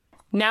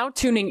Now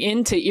tuning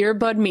in to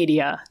Earbud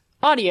Media.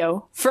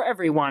 Audio for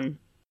everyone.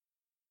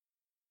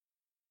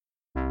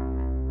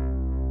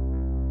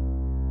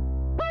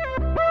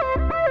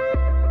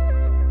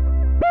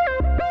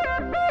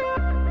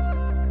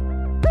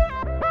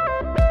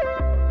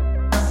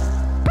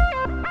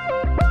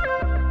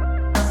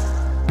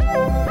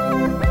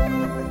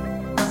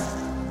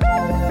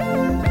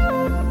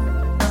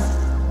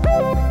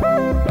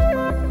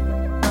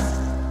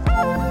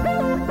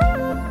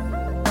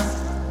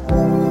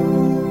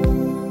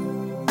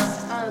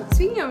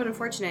 Speaking of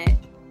unfortunate,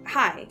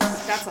 hi,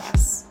 that's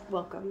us.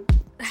 Welcome.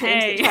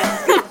 Hey.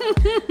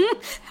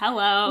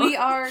 Hello. We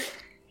are,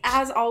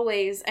 as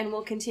always, and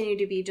will continue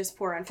to be just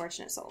poor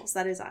unfortunate souls.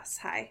 That is us.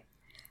 Hi.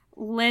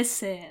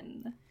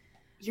 Listen,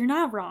 you're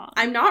not wrong.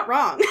 I'm not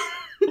wrong.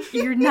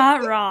 You're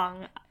not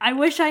wrong. I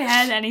wish I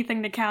had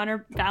anything to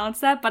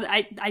counterbalance that, but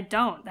I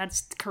don't.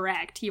 That's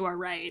correct. You are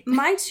right.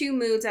 My two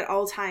moods at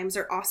all times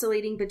are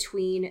oscillating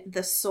between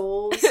the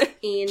souls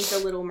in The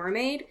Little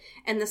Mermaid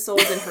and the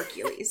souls in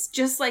Hercules.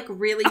 Just like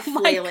really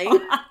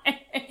flailing.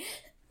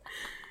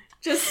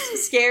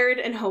 Just scared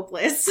and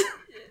hopeless.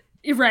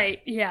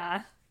 Right,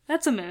 yeah.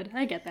 That's a mood.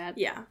 I get that.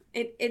 Yeah,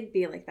 it'd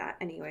be like that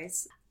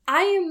anyways.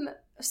 I am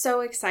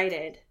so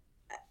excited,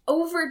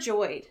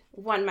 overjoyed,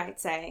 one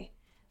might say,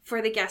 for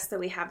the guest that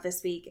we have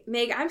this week.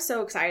 Meg, I'm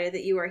so excited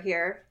that you are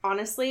here.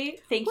 Honestly,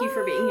 thank you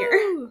for being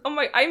here. Oh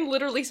my, I'm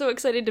literally so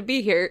excited to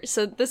be here,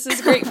 so this is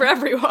great for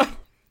everyone.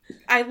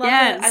 I love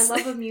Yes. it. I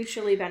love a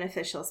mutually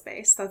beneficial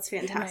space. That's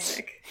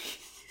fantastic. Right.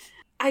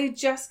 I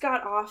just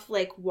got off,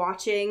 like,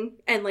 watching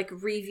and, like,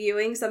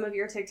 reviewing some of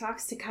your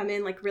TikToks to come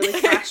in, like, really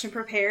fresh and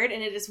prepared,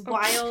 and it is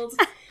wild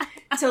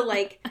to,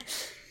 like...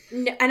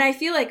 And I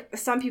feel like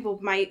some people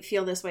might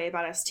feel this way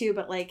about us too,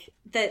 but like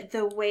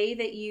the way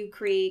that you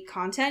create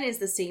content is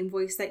the same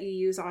voice that you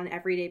use on an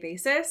everyday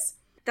basis.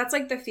 That's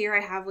like the fear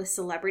I have with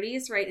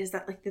celebrities, right? Is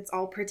that like it's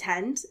all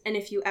pretend, and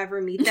if you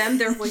ever meet them,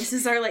 their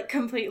voices are like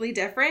completely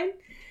different.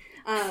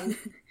 It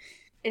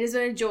has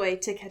been a joy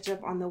to catch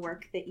up on the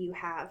work that you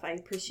have. I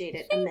appreciate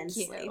it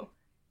immensely. You.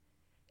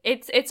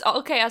 It's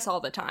all chaos all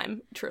the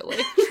time, truly.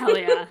 Hell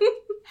yeah.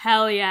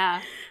 Hell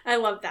yeah. I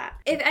love that.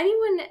 If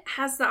anyone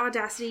has the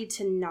audacity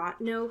to not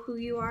know who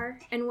you are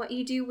and what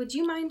you do, would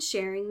you mind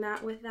sharing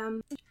that with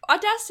them?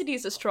 Audacity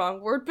is a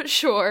strong word, but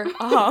sure.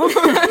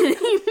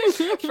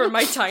 For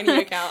my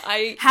tiny account,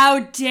 How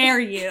dare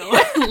you,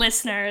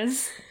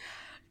 listeners?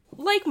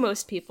 like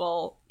most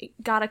people,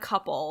 got a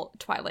couple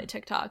Twilight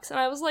TikToks, and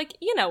I was like,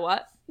 you know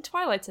what?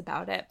 Twilight's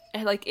about it.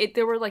 And like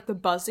there were like the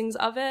buzzings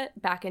of it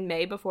back in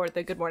May before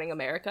the Good Morning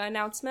America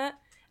announcement,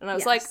 and I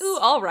was like, ooh,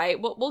 all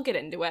right, we'll get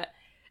into it.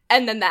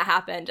 And then that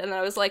happened, and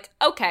I was like,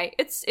 okay,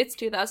 it's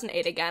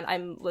 2008 again.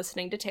 I'm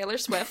listening to Taylor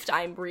Swift.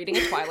 I'm reading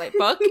a Twilight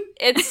book.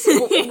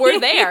 We're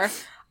there.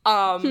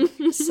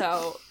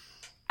 So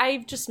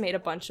I've just made a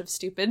bunch of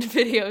stupid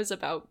videos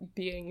about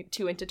being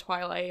too into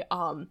Twilight.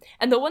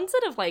 And the ones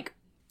that have like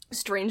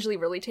strangely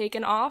really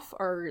taken off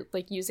are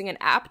like using an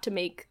app to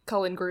make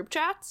Cullen group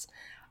chats.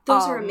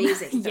 Those are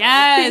amazing.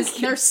 Yes,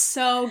 they're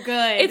so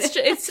good.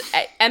 It's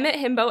Emmett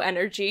Himbo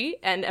energy,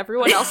 and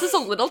everyone else is a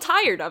little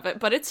tired of it,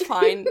 but it's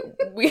fine.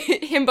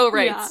 Himbo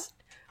writes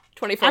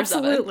 24/7.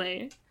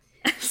 Absolutely.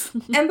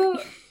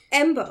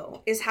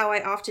 Embo is how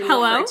I often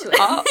refer to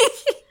it.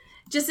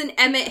 Just an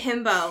Emmett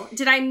Himbo.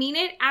 Did I mean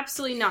it?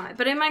 Absolutely not.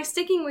 But am I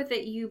sticking with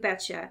it? You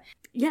betcha.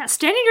 Yeah,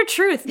 stand in your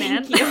truth,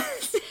 man. Thank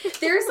you.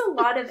 There's a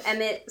lot of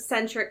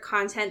Emmett-centric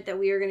content that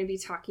we are going to be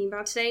talking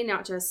about today,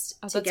 not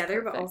just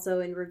together, but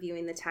also in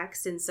reviewing the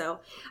text. And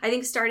so I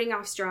think starting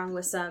off strong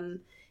with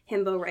some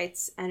Himbo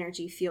Writes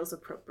energy feels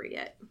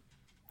appropriate.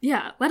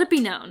 Yeah, let it be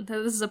known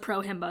that this is a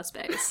pro-himbo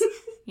space.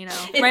 You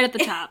know, right at the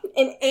top.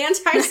 An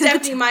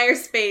anti-Stephanie Meyer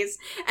space,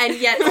 and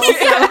yet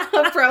also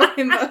a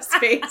pro-himbo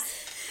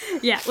space.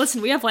 Yeah,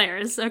 listen, we have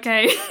layers,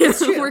 okay?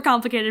 We're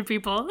complicated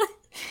people.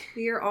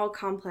 We are all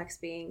complex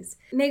beings.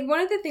 Meg, one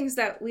of the things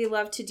that we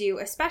love to do,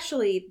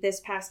 especially this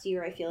past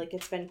year, I feel like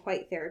it's been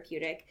quite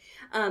therapeutic,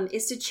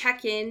 is to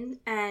check in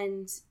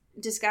and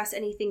discuss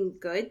anything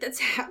good that's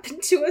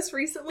happened to us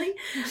recently.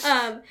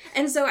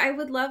 And so I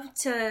would love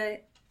to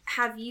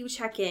have you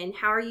check in.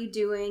 How are you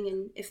doing?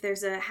 And if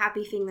there's a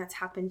happy thing that's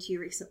happened to you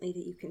recently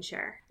that you can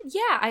share.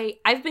 Yeah,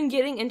 I've been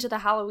getting into the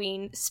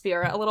Halloween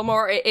spirit a little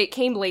more. It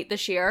came late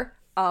this year,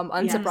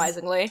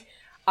 unsurprisingly. Yes.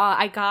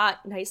 I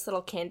got nice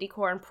little candy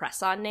corn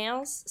press-on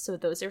nails, so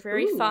those are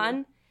very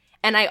fun.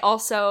 And I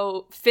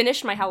also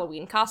finished my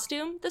Halloween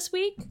costume this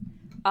week,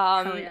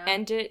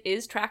 and it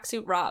is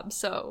Tracksuit Rob,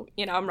 so,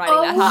 you know, I'm riding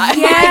that high.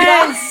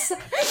 Yes!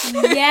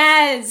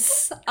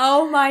 Yes!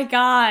 Oh my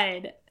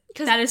god.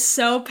 That is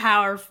so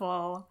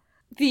powerful.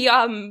 The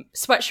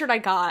sweatshirt I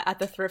got at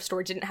the thrift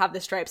store didn't have the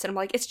stripes, and I'm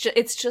like,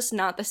 it's just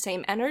not the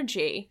same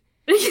energy.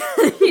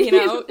 You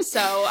know?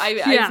 So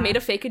I've made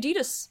a fake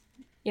Adidas,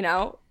 you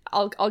know?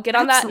 I'll get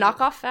on that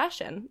knockoff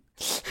fashion.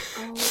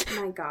 Oh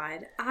my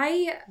god.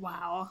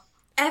 Wow.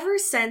 Ever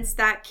since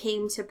that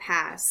came to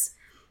pass,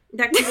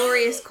 that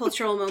glorious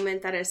cultural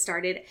moment that has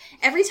started,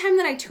 every time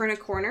that I turn a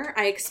corner,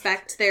 I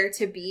expect there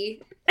to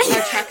be a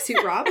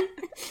Tracksuit Rob.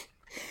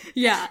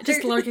 Yeah,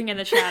 just lurking in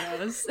the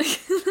shadows.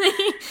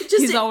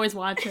 He's always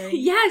watching.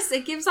 Yes,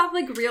 it gives off,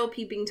 like, real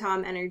Peeping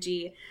Tom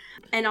energy.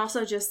 And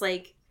also just,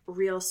 like,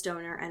 real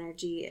stoner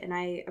energy. And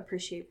I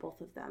appreciate both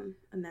of them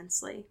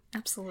immensely.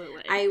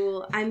 Absolutely.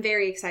 I'm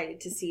very excited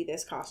to see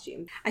this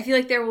costume. I feel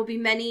like there will be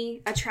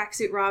many a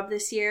tracksuit Rob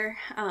this year.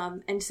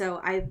 And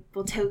so I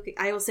will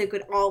say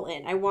good all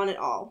in. I want it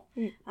all.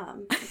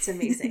 It's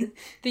amazing.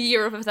 The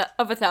year of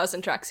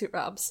 1,000 tracksuit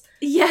Robs.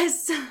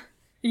 Yes.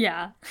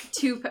 Yeah.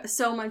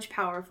 So much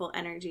powerful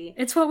energy.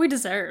 It's what we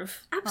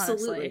deserve.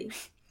 Absolutely. Honestly.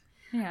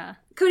 Yeah.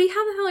 Cody,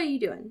 how the hell are you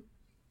doing?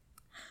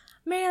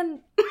 Man,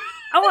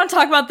 I want to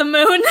talk about the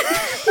moon.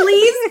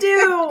 Please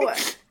do.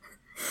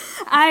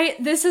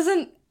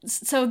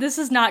 This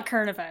is not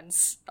current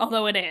events,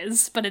 although it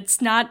is, but it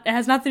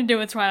has nothing to do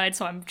with Twilight,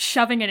 so I'm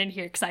shoving it in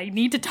here because I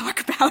need to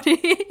talk about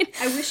it.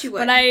 I wish you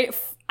would. But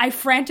I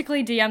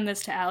frantically DM'd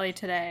this to Allie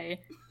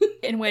today,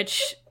 in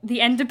which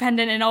The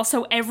Independent and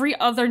also every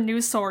other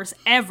news source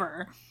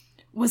ever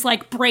was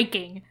like,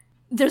 breaking.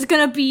 There's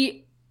gonna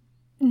be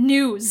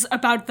news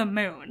about the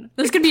moon.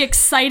 There's gonna be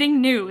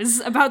exciting news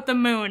about the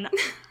moon.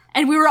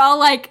 And we were all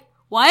like,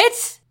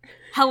 what?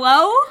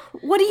 Hello?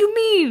 What do you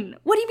mean?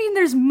 What do you mean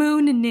there's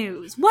moon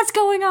news? What's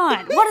going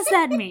on? What does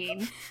that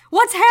mean?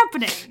 What's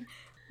happening?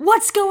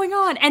 What's going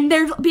on? And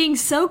they're being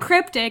so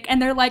cryptic,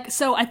 and they're like,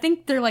 so I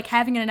think they're like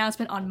having an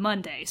announcement on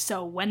Monday.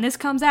 So when this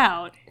comes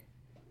out,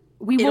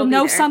 we will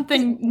know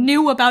something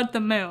new about the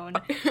moon.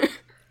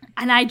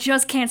 And I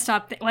just can't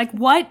stop like,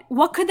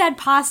 what could that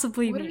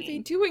possibly mean? What are they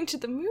doing to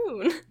the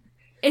moon?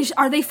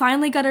 Are they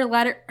finally gonna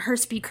let her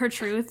speak her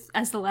truth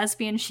as the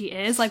lesbian she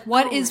is? Like,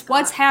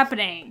 what's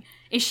happening?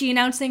 Is she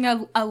announcing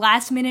a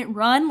last-minute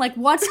run? Like,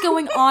 what's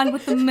going on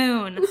with the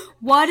moon?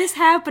 What is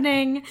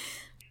happening?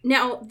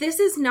 Now, this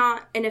is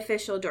not an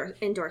official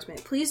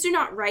endorsement. Please do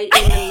not write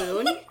in the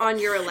moon on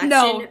your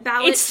election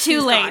ballot. It's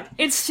too late. God.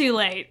 It's too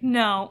late.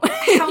 No.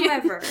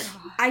 However,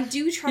 I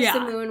do trust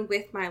the moon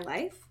with my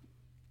life.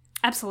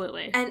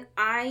 Absolutely. And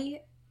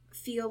I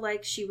feel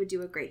like she would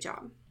do a great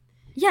job.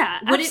 Yeah,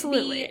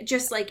 absolutely. Would it be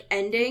just like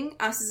ending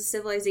us as a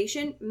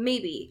civilization?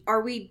 Maybe.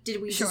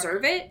 Did we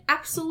deserve it?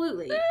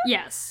 Absolutely.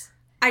 Yes.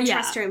 I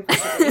trust her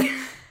implicitly.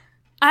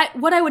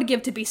 What I would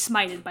give to be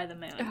smited by the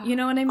moon. You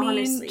know what I mean?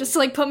 Honestly. Just to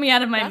like put me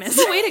out of my misery.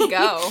 That's the way to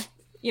go.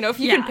 You know, if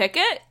you can pick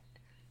it,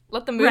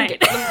 let the moon let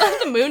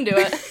the moon do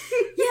it.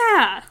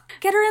 Yeah.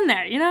 Get her in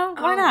there, you know?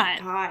 Why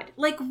not? Oh, God.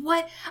 Like,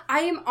 what?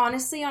 I am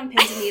honestly on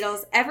pins and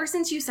needles. Ever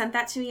since you sent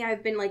that to me,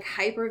 I've been, like,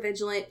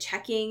 hyper-vigilant,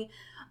 checking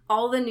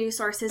all the news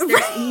sources.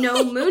 There's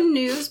no moon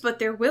news, but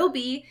there will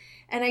be.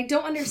 And I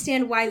don't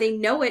understand why they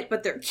know it,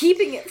 but they're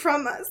keeping it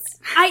from us.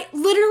 I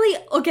literally,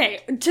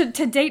 okay,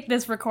 to date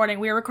this recording,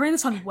 we are recording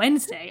this on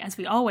Wednesday, as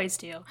we always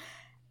do.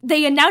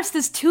 They announced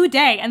this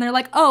today, and they're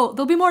like, oh,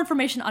 there'll be more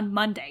information on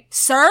Monday.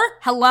 Sir?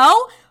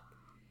 Hello?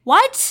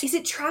 What? Is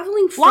it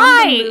traveling from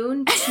the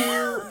moon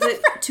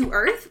to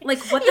Earth? Like,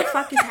 what the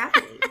fuck is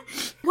happening?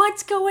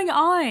 What's going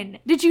on?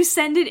 Did you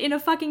send it in a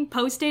fucking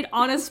post-it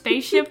on a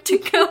spaceship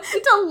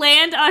to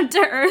land onto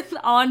Earth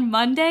on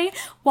Monday?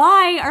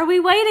 Why are we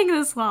waiting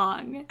this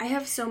long? I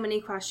have so many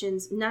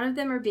questions. None of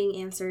them are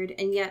being answered,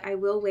 and yet I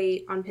will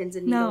wait on pins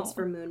and needles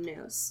for moon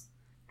news.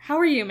 How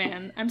are you,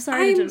 man? I'm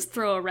sorry to just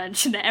throw a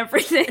wrench into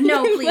everything.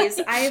 No, please.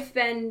 I've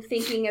been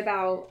thinking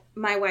about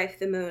my wife,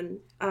 the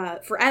moon,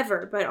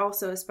 forever, but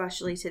also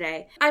especially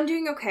today. I'm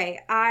doing okay.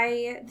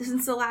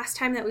 Since the last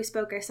time that we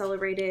spoke, I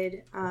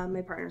celebrated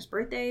my partner's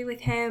birthday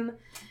with him.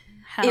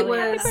 It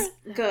was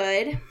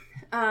good.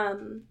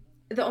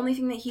 The only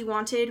thing that he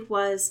wanted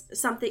was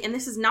something, and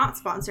this is not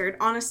sponsored,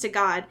 honest to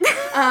God.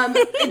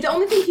 The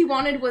only thing he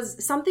wanted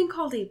was something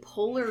called a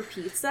polar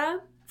pizza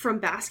from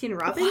Baskin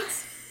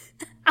Robbins.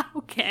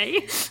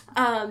 Okay.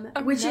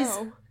 Which is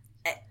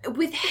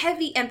with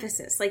heavy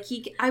emphasis. Like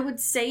I would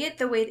say it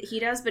the way that he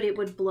does, but it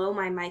would blow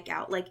my mic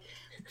out. Like,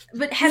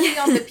 but heavy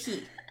on the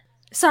P.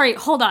 Sorry,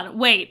 hold on.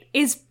 Wait,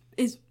 is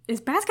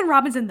Baskin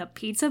Robbins in the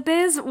pizza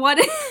biz? What?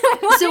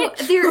 So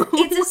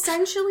it's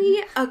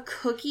essentially a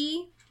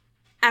cookie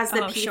as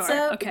the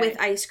pizza with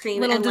ice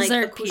cream little and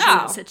dessert like a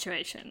pizza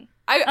situation.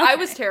 I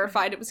was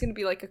terrified it was going to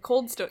be like a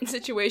Cold Stone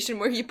situation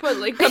where you put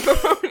like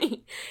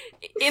pepperoni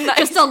in the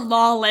just a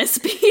lawless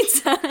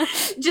pizza.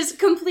 Just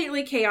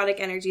completely chaotic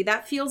energy.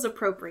 That feels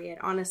appropriate,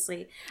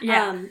 honestly.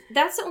 Yeah.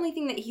 That's the only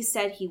thing that he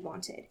said he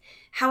wanted.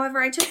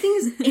 However, I took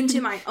things into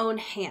my own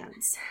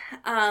hands,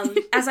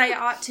 as I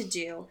ought to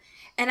do.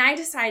 And I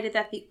decided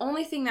that the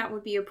only thing that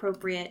would be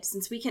appropriate,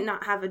 since we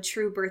cannot have a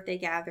true birthday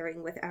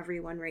gathering with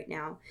everyone right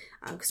now,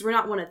 because we're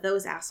not one of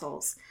those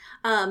assholes,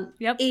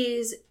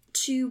 is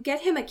to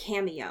get him a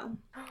Cameo.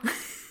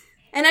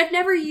 And I've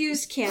never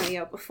used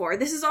Cameo before.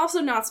 This is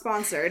also not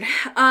sponsored.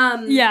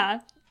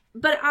 Yeah.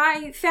 But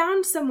I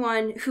found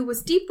someone who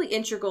was deeply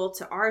integral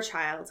to our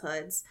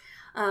childhoods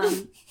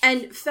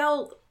and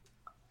felt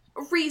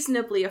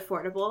reasonably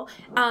affordable.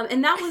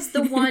 And that was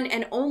the one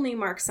and only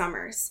Mark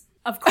Summers.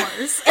 Of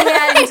course. And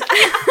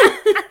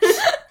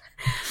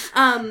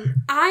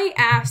I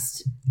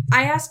asked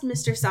I asked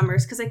Mr.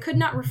 Summers, because I could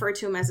not refer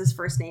to him as his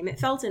first name. It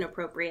felt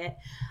inappropriate.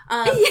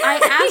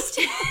 I asked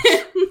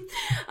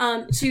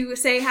him to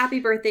say happy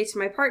birthday to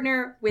my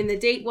partner, when the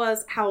date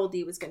was, how old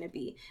he was going to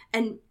be.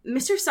 And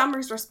Mr.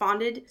 Summers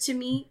responded to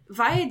me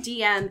via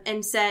DM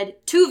and said,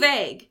 too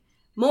vague.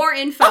 More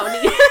info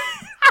needed.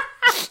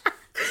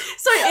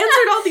 So I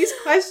answered all these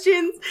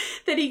questions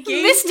that he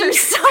gave Mr. me.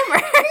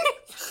 Summers!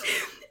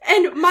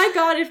 And my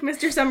God, if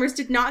Mr. Summers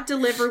did not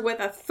deliver with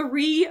a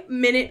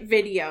 3-minute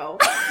video.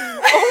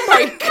 Oh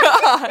my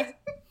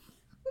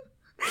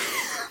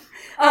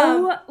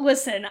God.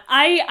 Listen,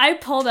 I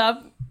pulled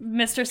up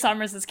Mr.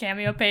 Summers'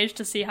 Cameo page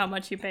to see how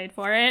much he paid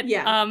for it.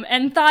 Yeah.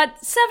 And thought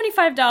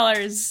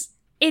 $75.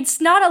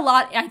 It's not a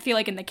lot, I feel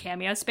like, in the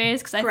Cameo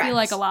space, because I Correct. feel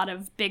like a lot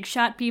of big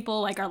shot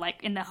people are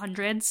like in the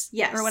hundreds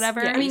Yes. or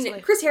whatever. I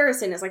mean, Chris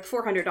Harrison is like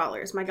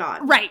 $400. My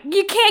God. Right,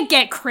 you can't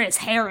get Chris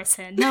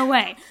Harrison, no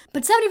way.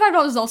 But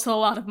 $75 is also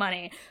a lot of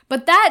money.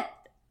 But that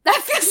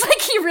feels like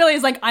he really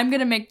is like, I'm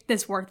gonna make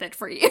this worth it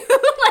for you.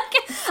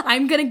 Like,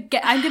 I'm gonna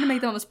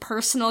make the most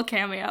personal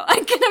cameo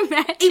I can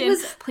imagine. It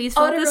was Please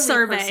fill out utterly the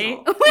survey.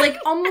 personal. Like,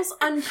 almost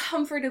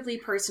uncomfortably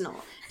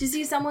personal. To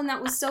see someone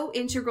that was so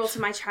integral to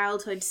my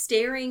childhood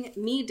staring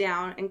me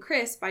down, and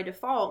Chris, by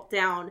default,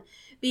 down,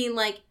 being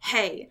like,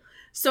 hey,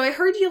 so I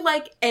heard you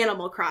like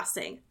Animal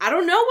Crossing. I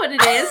don't know what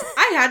it is.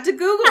 I had to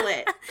Google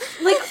it.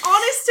 Like,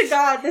 honest to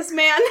God, this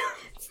man.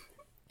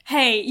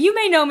 Hey, you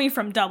may know me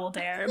from Double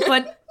Dare,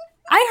 but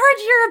I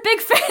heard you're a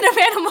big fan of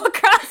Animal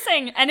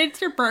Crossing, and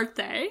it's your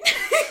birthday.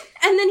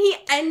 And then he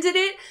ended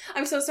it.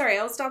 I'm so sorry.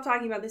 I'll stop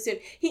talking about this soon.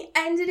 He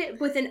ended it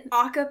with an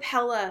a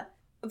cappella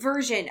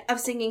version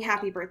of singing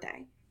Happy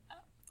Birthday.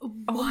 Oh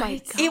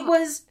my God. It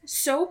was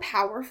so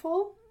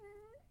powerful.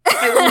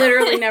 I will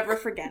literally never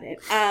forget it.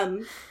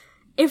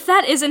 If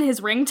that isn't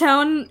his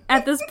ringtone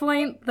at this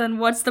point, then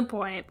what's the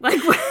point? Like,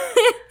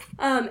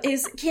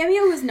 His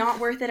cameo was not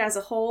worth it as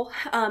a whole,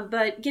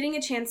 but getting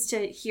a chance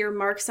to hear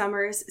Mark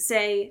Summers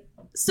say,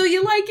 so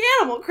you like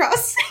Animal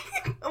Crossing,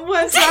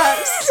 was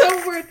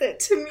so worth it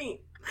to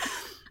me.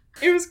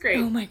 It was great.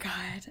 oh my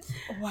God.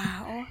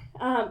 Wow.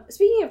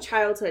 Speaking of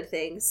childhood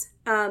things,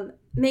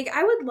 Meg,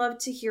 I would love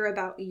to hear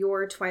about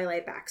your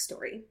Twilight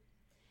backstory.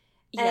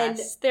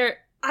 Yes,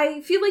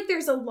 I feel like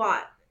there's a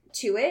lot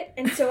to it,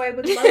 and so I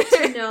would love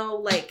to know,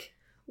 like,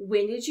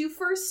 when did you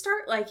first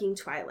start liking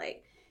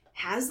Twilight?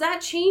 Has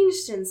that changed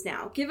since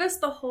now? Give us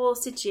the whole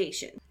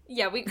situation.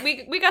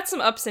 we got some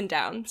ups and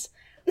downs.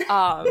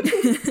 I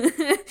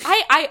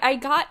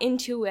got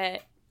into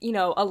it,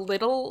 a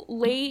little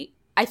late,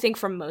 I think,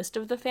 from most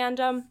of the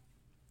fandom.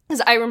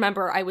 Because I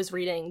remember I was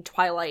reading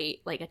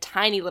Twilight, like, a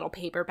tiny little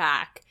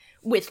paperback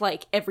with,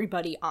 like,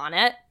 everybody on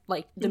it,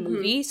 like, the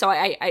movie. So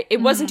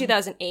it wasn't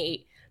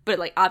 2008, but,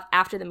 like,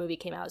 after the movie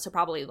came out, so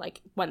probably,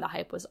 like, when the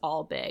hype was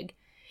all big.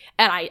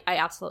 And I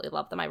absolutely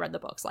loved them. I read the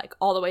books, like,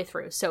 all the way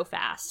through so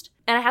fast.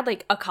 And I had,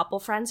 like, a couple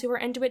friends who were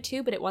into it,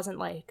 too, but it wasn't,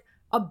 like,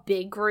 a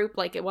big group.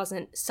 Like, it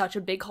wasn't such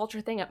a big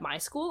culture thing at my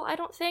school, I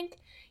don't think.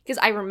 Because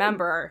I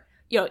remember,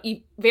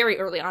 very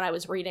early on, I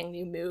was reading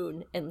New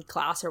Moon in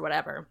class or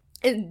whatever.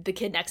 And the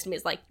kid next to me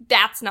is like,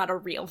 that's not a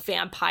real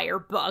vampire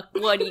book.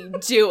 What are you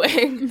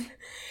doing?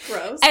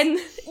 Gross. And,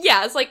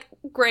 yeah, it's like,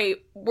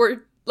 great.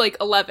 We're, like,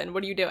 11.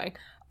 What are you doing?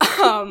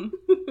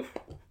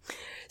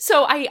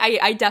 So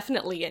I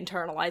definitely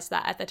internalized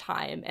that at the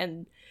time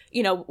and,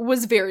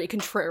 was very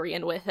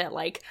contrarian with it.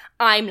 Like,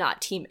 I'm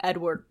not Team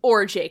Edward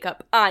or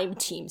Jacob. I'm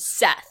Team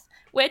Seth.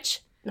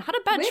 Which, not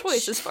a bad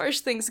choice as far as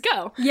things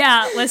go.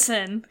 Yeah,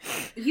 listen.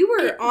 You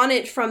were on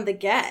it from the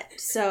get,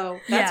 so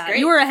that's great.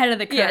 You were ahead of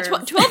the curve. Yeah,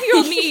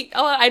 12-year-old me,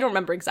 I don't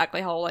remember exactly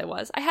how old I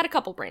was. I had a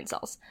couple brain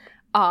cells.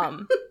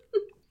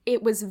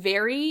 It was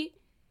very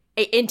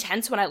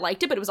intense when I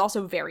liked it, but it was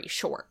also very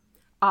short.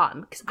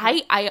 Because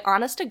I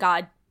honest to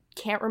God,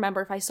 can't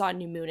remember if I saw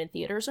New Moon in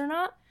theaters or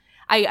not.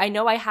 I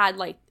know I had,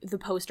 like, the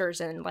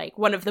posters and, like,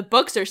 one of the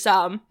books or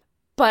some,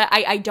 but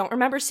I don't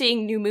remember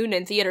seeing New Moon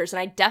in theaters, and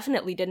I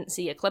definitely didn't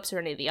see Eclipse or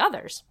any of the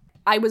others.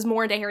 I was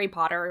more into Harry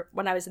Potter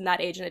when I was in that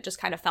age, and it just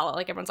kind of felt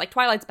like everyone's like,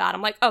 Twilight's bad.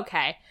 I'm like,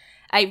 okay.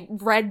 I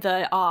read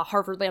the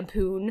Harvard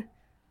Lampoon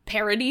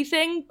parody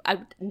thing.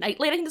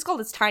 Nightlight, I think it's called.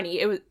 It's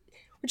tiny.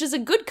 Which is a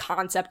good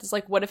concept. It's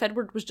like, what if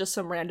Edward was just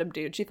some random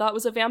dude she thought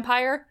was a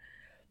vampire?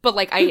 But,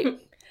 like, I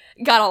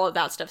got all of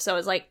that stuff, so I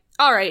was like,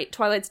 all right,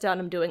 Twilight's done,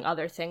 I'm doing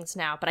other things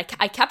now. But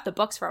I kept the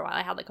books for a while.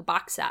 I had, like, a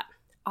box set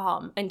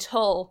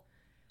until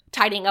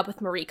Tidying Up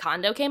with Marie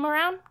Kondo came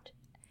around.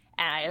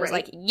 And I was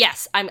like,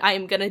 yes,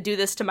 I'm going to do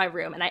this to my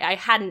room. And I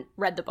hadn't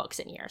read the books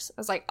in years.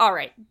 I was like, all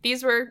right,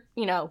 these were,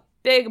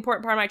 big,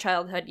 important part of my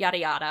childhood, yada,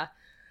 yada.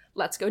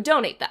 Let's go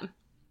donate them.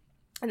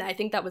 And I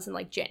think that was in,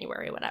 like,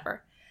 January or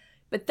whatever.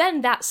 But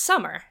then that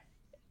summer,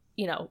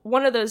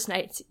 one of those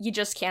nights, you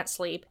just can't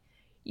sleep.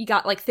 You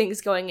got, like,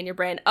 things going in your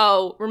brain.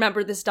 Oh,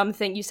 remember this dumb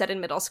thing you said in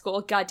middle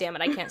school? God damn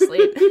it, I can't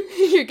sleep.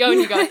 You're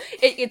going.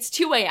 It's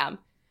 2 a.m.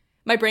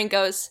 My brain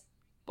goes,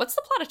 what's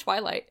the plot of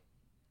Twilight?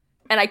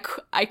 And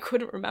I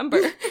couldn't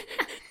remember.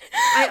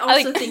 I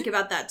also think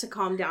about that to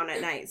calm down at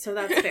night, so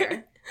that's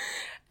fair.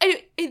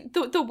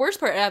 the worst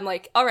part, I'm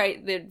like, all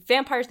right, the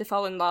vampires, they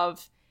fall in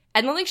love,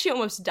 and then, like, she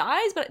almost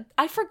dies, but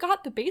I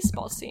forgot the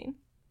baseball scene.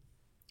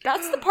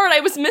 That's the part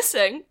I was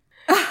missing.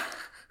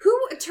 Who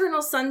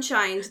Eternal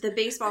Sunshined the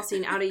baseball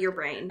scene out of your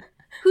brain?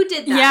 Who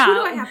did that? Yeah. Who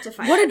do I have to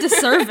find? What a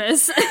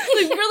disservice. Like,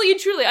 really and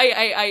truly,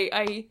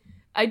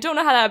 I don't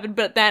know how that happened,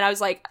 but then I was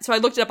like, so I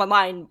looked it up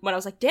online when I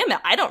was like, damn it,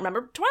 I don't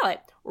remember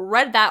Twilight.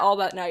 Read that all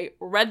that night,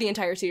 read the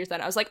entire series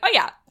then. I was like, oh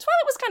yeah,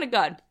 Twilight was kind of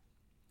good.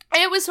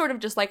 And it was sort of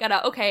just like,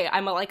 okay,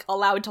 I'm like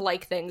allowed to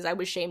like things I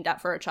was shamed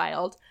at for a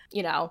child.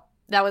 You know,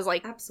 that was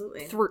like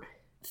absolutely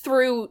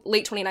through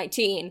late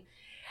 2019.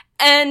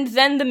 And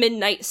then the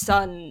Midnight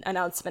Sun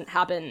announcement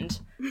happened.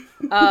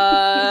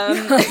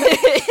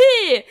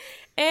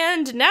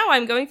 And now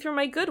I'm going through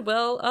my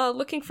Goodwill,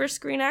 looking for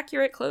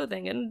screen-accurate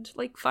clothing and,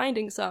 like,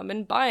 finding some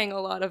and buying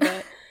a lot of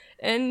it.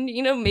 And,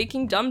 you know,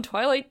 making dumb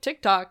Twilight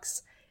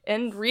TikToks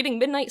and reading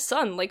Midnight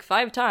Sun, like,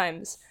 5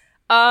 times.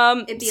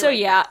 So, like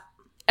yeah,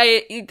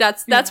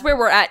 that's where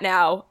we're at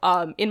now.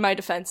 In my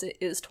defense, it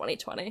is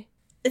 2020.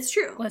 It's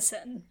true.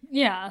 Listen,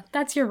 yeah,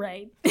 that's your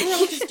right. We're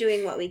all just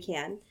doing what we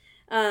can.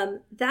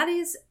 That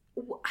is...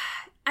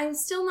 I'm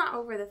still not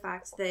over the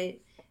fact that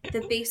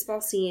the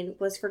baseball scene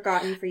was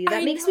forgotten for you.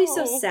 That makes me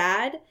so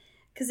sad,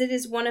 because it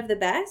is one of the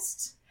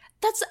best.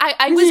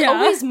 I was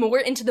always more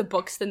into the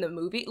books than the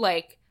movie.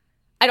 Like,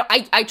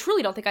 I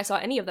truly don't think I saw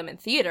any of them in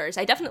theaters.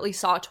 I definitely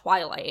saw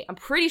Twilight. I'm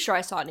pretty sure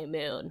I saw New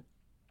Moon.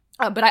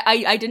 But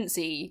I didn't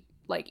see,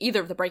 like, either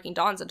of the Breaking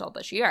Dawns until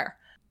this year.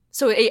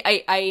 So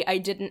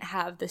I didn't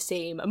have the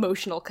same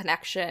emotional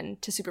connection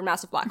to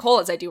Supermassive Black Hole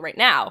as I do right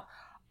now.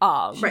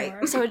 Right.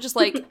 So it's just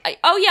like,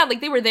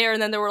 like, they were there,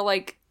 and then there were,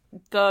 like,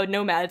 the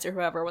nomads or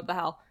whoever, what the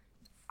hell.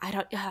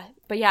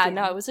 But yeah,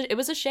 no, it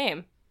was a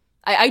shame.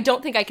 I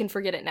don't think I can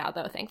forget it now,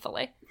 though,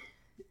 thankfully.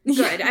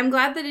 Good. I'm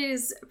glad that it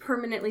is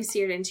permanently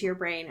seared into your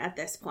brain at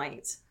this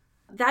point.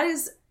 That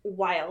is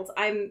wild.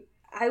 We're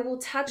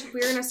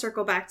going to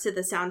circle back to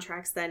the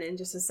soundtracks then in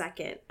just a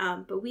second.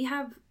 But we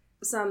have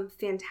some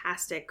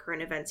fantastic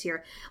current events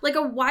here. Like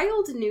a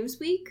wild news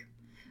week,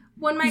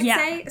 one might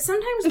say.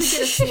 Sometimes we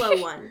get a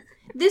slow one.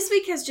 This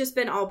week has just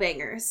been all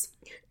bangers.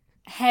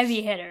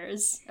 Heavy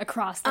hitters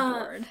across the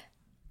board.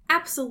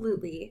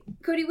 Absolutely.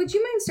 Cody, would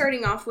you mind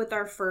starting off with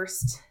our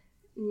first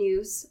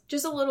news?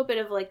 Just a little bit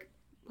of like,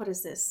 what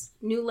is this?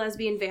 New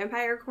lesbian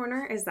vampire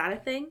corner? Is that a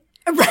thing?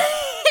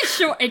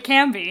 Sure, it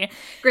can be.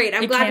 Great,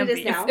 I'm glad it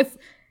is now.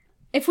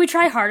 If we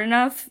try hard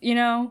enough, you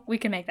know, we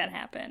can make that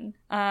happen.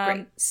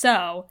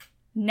 So,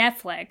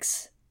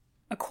 Netflix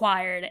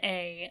acquired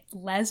a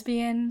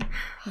lesbian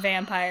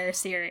vampire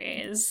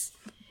series.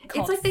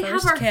 It's like they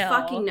have our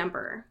fucking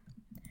number.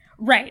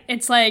 Right.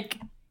 It's like,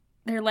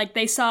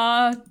 they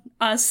saw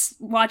us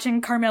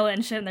watching Carmilla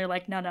and shit, and they're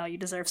like, no, you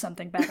deserve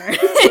something better.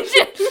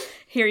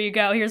 Here you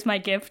go. Here's my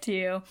gift to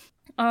you.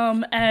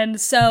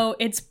 And so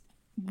it's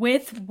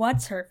with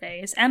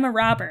what's-her-face, Emma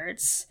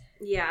Roberts.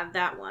 Yeah,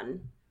 that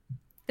one.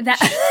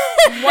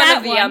 One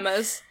of the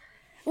Emmas.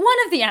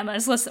 One of the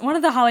Emmas. Listen, one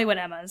of the Hollywood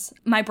Emmas.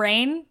 My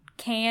brain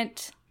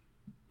can't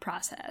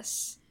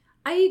process.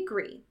 I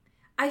agree.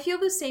 I feel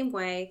the same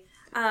way.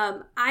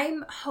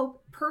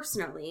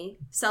 Personally,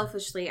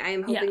 selfishly, I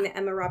am hoping that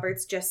Emma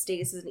Roberts just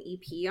stays as an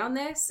EP on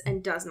this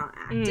and does not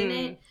act in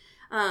it.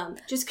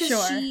 Just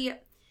because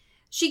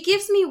she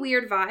gives me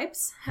weird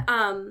vibes.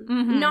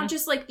 Not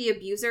just like the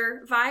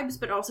abuser vibes,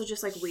 but also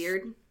just like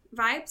weird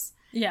vibes.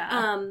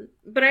 Yeah.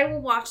 But I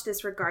will watch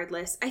this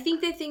regardless. I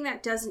think the thing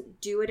that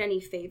doesn't do it any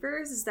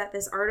favors is that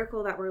this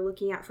article that we're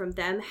looking at from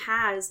them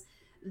has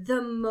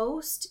the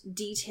most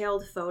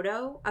detailed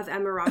photo of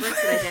Emma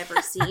Roberts that I've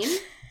ever seen.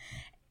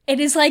 It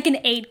is like an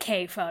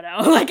 8K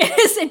photo. Like,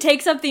 it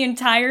takes up the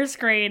entire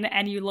screen,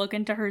 and you look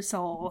into her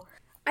soul.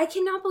 I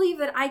cannot believe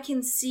that I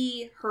can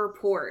see her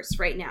pores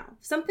right now.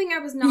 Something I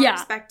was not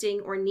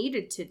expecting or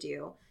needed to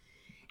do.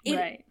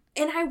 Right.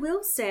 And I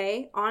will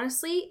say,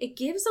 honestly, it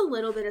gives a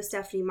little bit of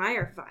Stephenie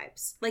Meyer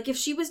vibes. Like, if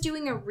she was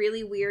doing a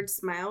really weird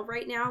smile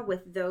right now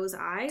with those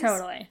eyes.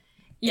 Totally.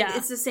 Yeah.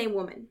 It's the same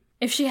woman.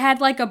 If she had,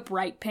 like, a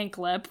bright pink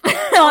lip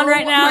on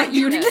right now,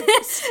 you would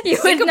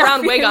stick a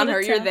brown wig on her,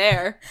 you're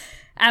there.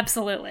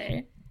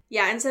 Absolutely.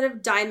 Yeah, instead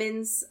of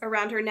diamonds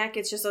around her neck,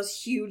 it's just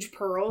those huge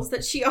pearls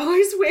that she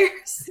always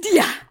wears.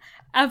 Yeah,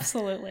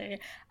 absolutely.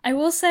 I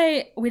will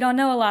say, we don't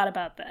know a lot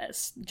about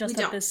this, just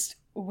that this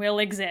will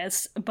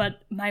exist,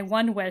 but my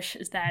one wish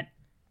is that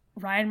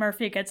Ryan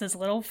Murphy gets his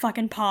little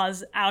fucking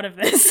paws out of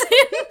this.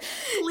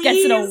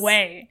 Gets it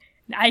away.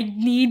 I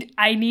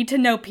need to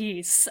know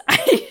peace.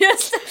 I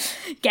just,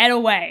 get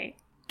away.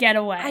 Get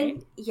away.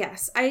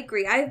 Yes, I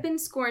agree. I've been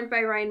scorned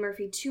by Ryan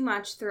Murphy too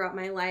much throughout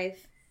my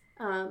life.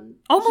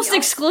 Almost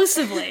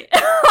exclusively.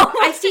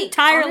 I think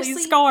entirely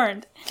honestly,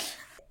 scorned.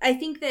 I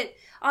think that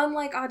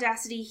unlike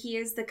Audacity, he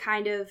is the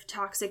kind of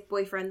toxic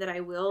boyfriend that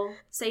I will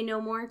say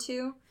no more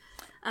to.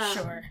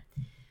 Sure.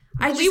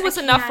 Lee was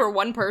enough for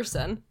one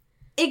person.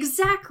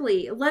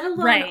 Exactly. Let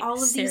alone Right, all of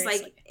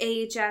seriously.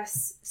 these like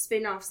AHS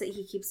spin-offs that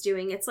he keeps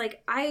doing. It's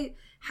like I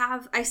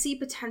see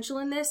potential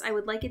in this. I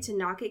would like it to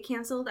not get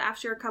canceled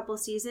after a couple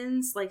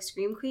seasons, like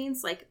Scream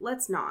Queens. Like,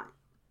 let's not.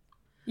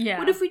 Yeah.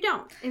 What if we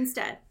don't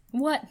instead?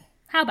 What?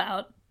 How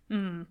about?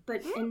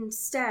 But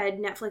instead,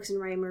 Netflix and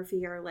Ryan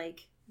Murphy are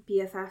like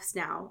BFFs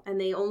now, and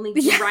they only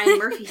do Ryan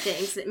Murphy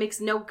things. It makes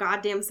no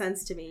goddamn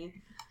sense to me.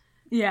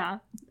 Yeah.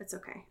 It's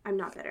okay. I'm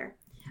not bitter.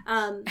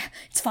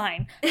 It's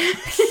fine.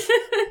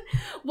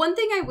 One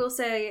thing I will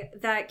say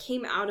that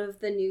came out of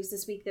the news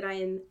this week that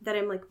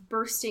I'm like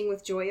bursting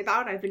with joy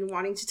about, I've been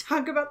wanting to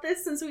talk about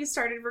this since we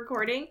started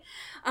recording,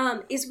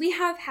 is we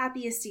have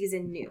happiest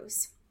season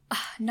news.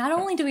 Not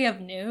only do we have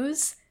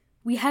news,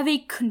 we have a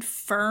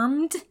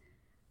confirmed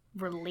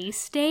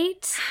release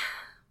date.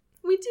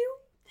 We do.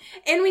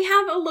 And we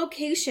have a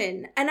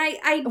location. And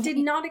I did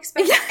not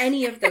expect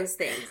any of those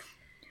things.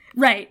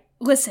 Right.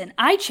 Listen,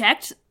 I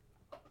checked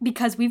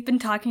because we've been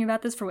talking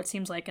about this for what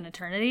seems like an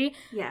eternity.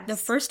 Yes. The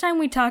first time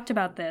we talked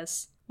about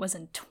this was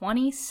in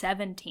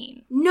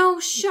 2017. No,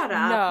 shut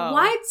up. No.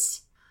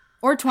 What?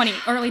 Or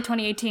early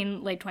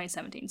 2018, late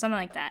 2017, something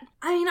like that.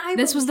 I mean,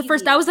 That was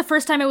the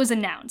first time it was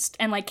announced.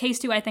 And like Case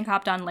 2, I think,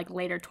 hopped on like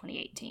later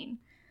 2018.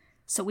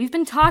 So we've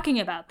been talking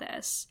about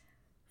this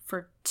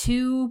for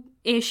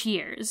 2-ish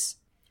years.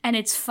 And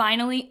it's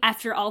finally,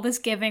 after all this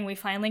giving, we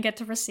finally get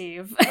to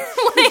receive.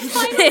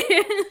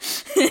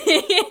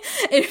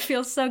 It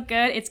feels so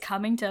good. It's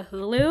coming to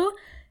Hulu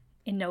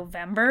in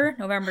November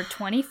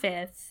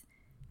 25th.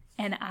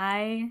 And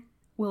I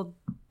will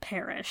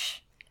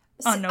perish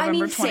on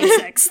November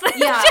 26th.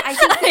 Yeah, I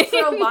think that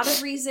for a lot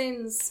of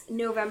reasons,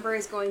 November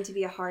is going to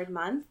be a hard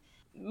month.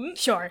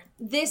 Sure.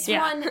 This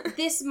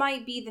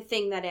might be the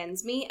thing that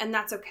ends me, and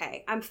that's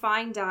okay. I'm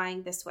fine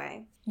dying this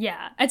way.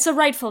 Yeah, it's a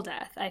rightful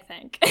death, I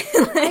think.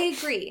 I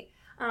agree.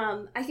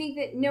 I think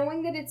that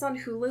knowing that it's on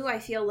Hulu, I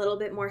feel a little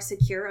bit more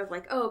secure of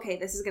like, oh, okay,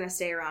 this is going to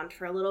stay around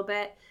for a little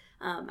bit.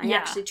 I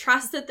actually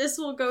trust that this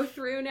will go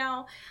through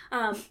now.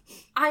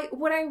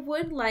 What I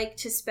would like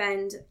to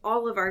spend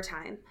all of our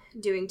time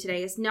doing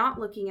today is not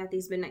looking at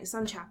these Midnight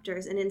Sun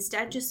chapters and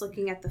instead just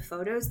looking at the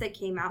photos that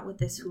came out with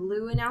this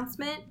Hulu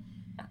announcement.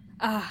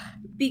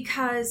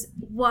 Because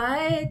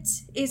what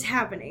is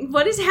happening?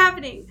 What is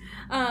happening?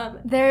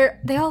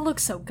 They all look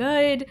so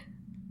good.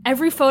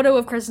 Every photo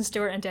of Kristen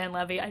Stewart and Dan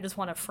Levy, I just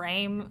want to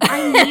frame.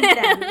 I need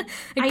them.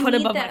 I put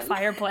above my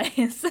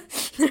fireplace.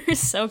 They're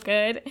so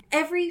good.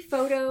 Every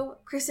photo,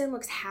 Kristen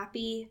looks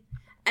happy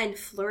and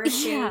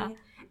flourishing,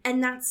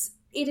 and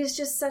it is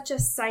just such a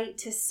sight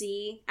to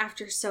see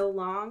after so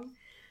long.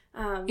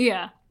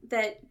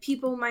 That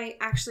people might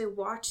actually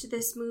watch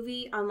this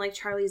movie, unlike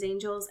Charlie's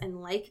Angels, and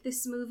like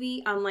this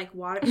movie, unlike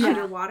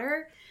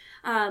Underwater.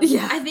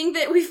 I think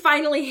that we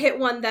finally hit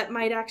one that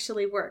might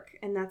actually work,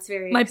 and that's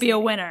very might be a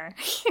winner.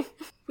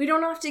 We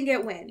don't often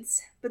get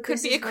wins, but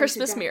Could be a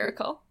Christmas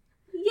miracle.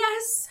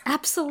 Yes,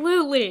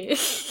 absolutely.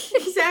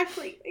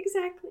 exactly.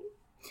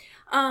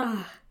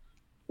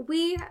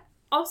 We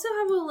also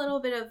have a little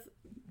bit of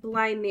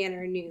Bly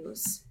Manor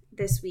news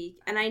this week,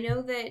 and I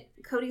know that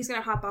Cody's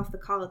gonna hop off the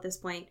call at this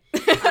point.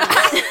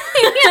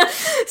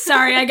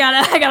 Sorry, I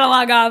gotta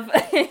log off.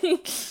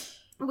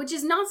 Which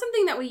is not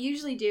something that we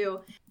usually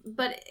do,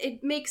 but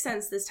it makes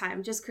sense this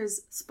time, just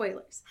because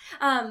spoilers.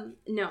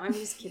 No, I'm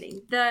just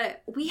kidding.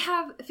 We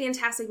have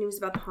fantastic news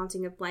about The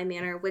Haunting of Bly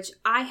Manor, which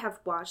I have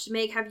watched.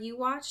 Meg, have you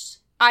watched?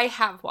 I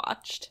have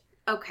watched.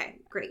 Okay,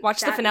 great.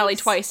 Watched the finale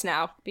twice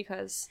now,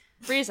 because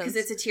reasons.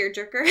 Because it's a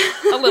tearjerker.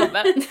 A little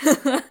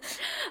bit.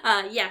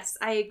 Yes,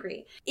 I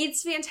agree.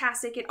 It's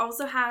fantastic. It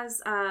also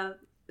has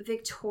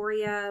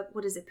Victoria,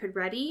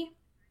 Pedretti?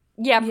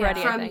 Yeah,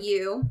 Pedretti, from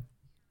You.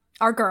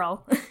 Our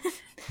girl.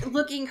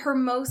 Looking her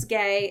most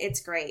gay. It's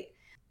great.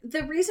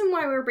 The reason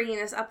why we're bringing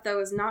this up,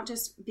 though, is not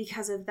just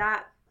because of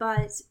that,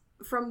 but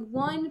from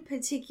one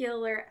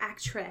particular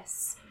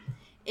actress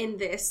in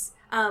this,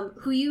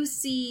 who you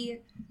see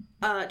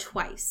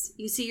twice.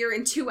 You see her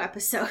in 2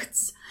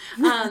 episodes.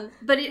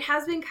 But it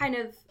has been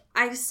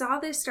I saw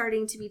this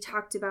starting to be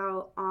talked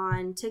about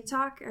on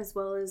TikTok as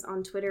well as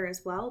on Twitter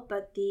as well,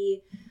 but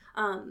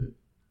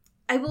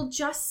I will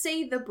just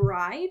say The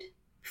Bride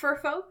for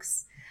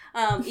folks.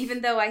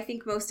 Even though I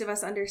think most of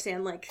us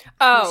understand,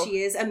 who she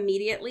is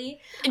immediately.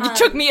 It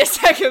took me a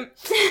second.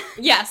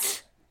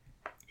 Yes.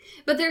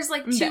 But there's,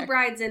 2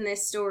 brides in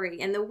this story,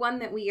 and the one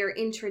that we are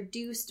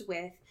introduced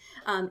with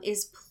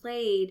is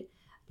played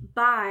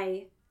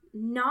by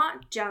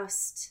not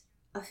just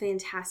a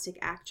fantastic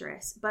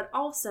actress, but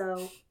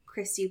also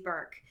Christy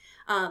Burke,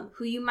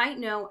 who you might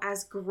know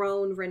as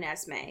grown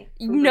Renesmee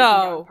from Breaking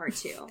Dawn Part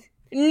 2.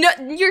 No,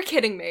 you're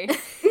kidding me.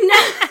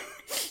 No.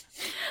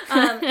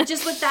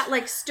 Just with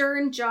that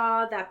stern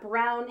jaw, that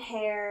brown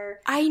hair.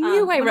 I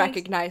knew I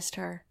recognized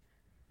her.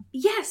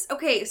 Yes.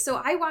 Okay.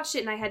 So I watched it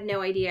and I had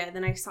no idea.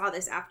 Then I saw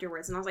this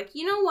afterwards and I was like,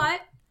 you know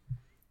what?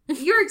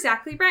 You're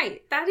exactly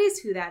right. That is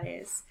who that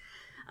is.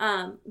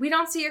 We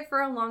don't see her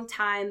for a long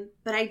time,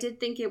 but I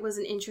did think it was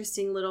an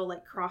interesting little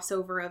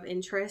crossover of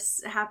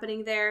interests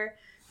happening there,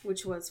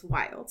 which was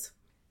wild.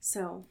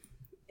 So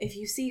If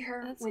you see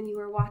her when you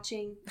are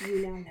watching,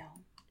 you now know.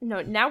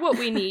 No, now what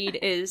we need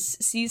is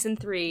season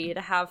 3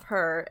 to have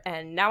her,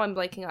 and now I'm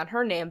blanking on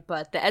her name,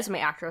 but the Esme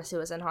actress who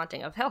was in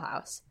Haunting of Hill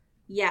House.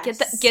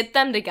 Yes. Get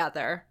them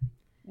together.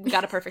 We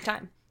got a perfect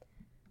time.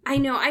 I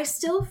know. I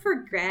still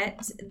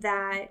forget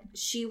that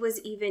she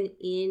was even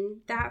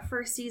in that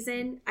first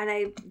season,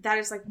 and that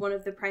is like one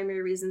of the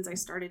primary reasons I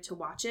started to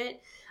watch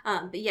it.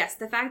 But yes,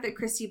 the fact that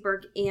Christy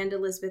Burke and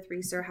Elizabeth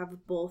Reeser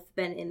have both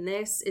been in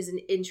this is an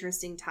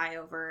interesting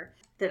tie-over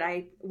that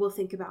I will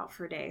think about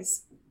for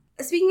days.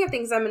 Speaking of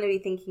things I'm going to be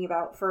thinking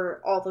about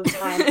for all the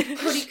time,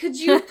 Cody, could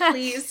you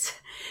please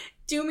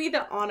do me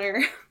the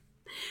honor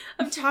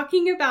of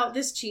talking about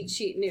this cheat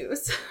sheet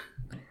news?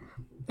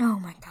 Oh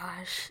my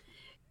gosh.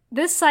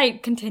 This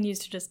site continues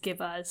to just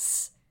give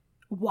us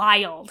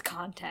wild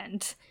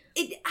content.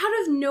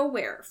 Out of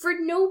nowhere, for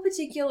no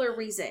particular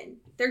reason.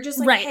 They're just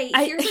like, right.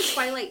 Hey, here's a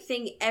Twilight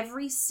thing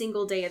every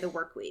single day of the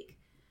work week.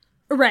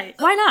 Right.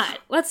 Why not?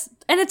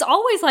 And it's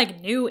always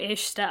like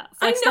new-ish stuff.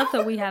 Like stuff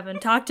that we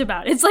haven't talked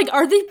about. It's like,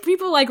 are these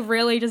people like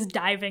really just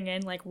diving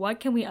in? Like,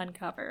 what can we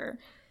uncover?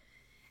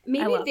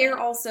 Maybe they're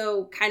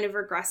also kind of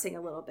regressing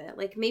a little bit.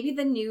 Like, maybe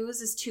the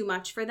news is too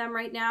much for them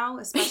right now,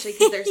 especially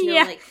because there's no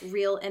like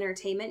real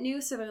entertainment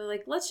news. So they're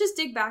like, let's just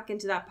dig back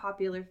into that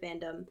popular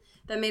fandom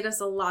that made us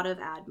a lot of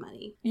ad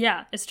money.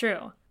 Yeah, it's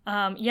true.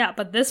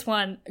 But this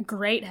one,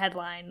 great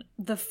headline.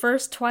 The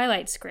first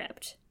Twilight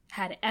script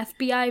had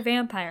FBI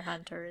vampire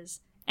hunters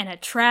and a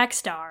track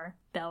star,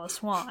 Bella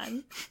Swan.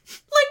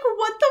 Like,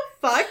 what the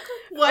fuck?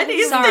 What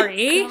is Sorry.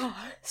 this?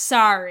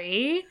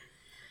 Sorry.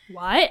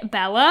 What?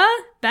 Bella?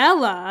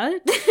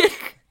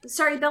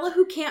 Sorry, Bella,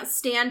 who can't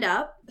stand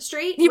up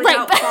straight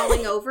without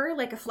falling over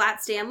like a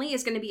flat Stanley,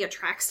 is going to be a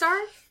track star?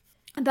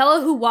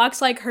 Bella, who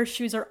walks like her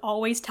shoes are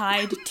always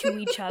tied to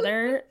each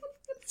other.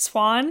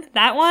 Swan?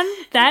 That one?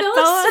 That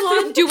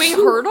Bella? Swan doing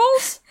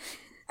hurdles?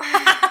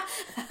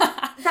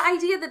 The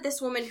idea that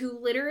this woman who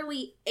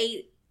literally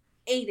ate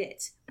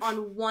it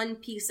on one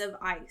piece of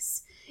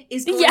ice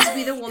is going to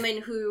be the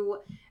woman who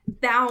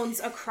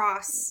bounds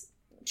across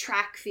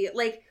track field.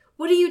 Like,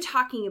 what are you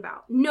talking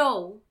about?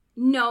 No,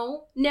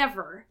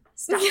 never.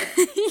 Stop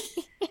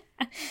it.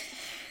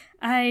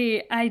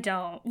 I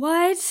don't.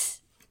 What?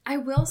 I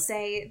will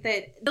say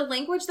that the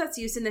language that's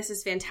used in this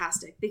is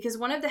fantastic, because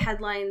one of the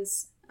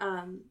headlines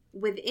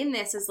within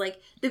this is like,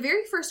 the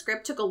very first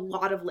script took a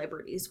lot of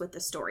liberties with the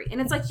story.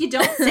 And it's like, you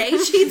don't say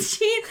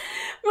cheat.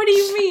 What do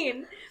you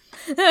mean?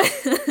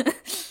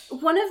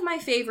 One of my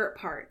favorite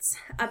parts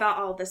about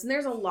all of this, and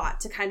there's a lot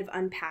to kind of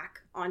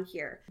unpack on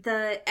here,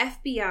 the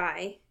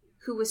FBI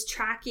who was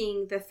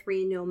tracking the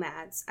 3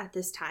 nomads at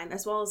this time,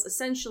 as well as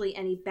essentially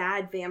any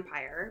bad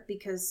vampire,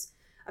 because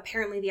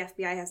apparently the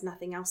FBI has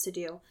nothing else to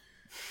do.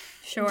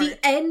 Sure. The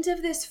end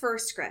of this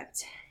first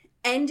script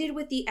ended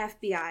with the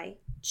FBI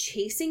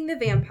chasing the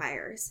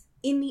vampires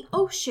in the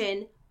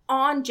ocean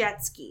on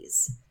jet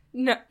skis.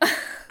 No.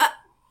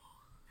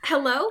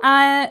 Hello?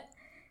 What?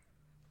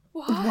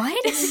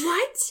 What?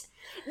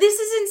 This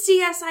is in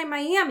CSI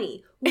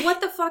Miami.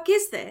 What the fuck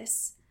is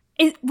this?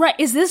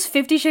 Is this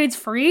 50 Shades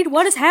Freed?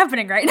 What is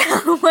happening right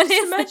now? What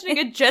is imagining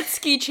a jet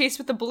ski chase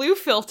with a blue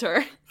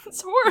filter.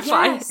 It's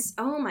horrifying. Yes.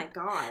 Oh my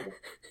god.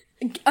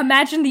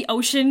 Imagine the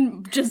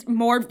ocean just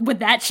more with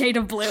that shade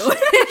of blue.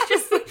 It's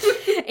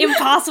just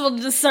impossible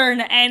to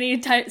discern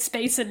any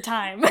space and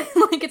time.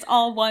 Like, it's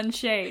all one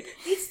shade.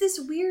 It's this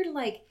weird,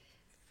 like,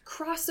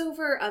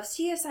 crossover of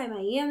CSI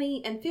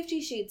Miami and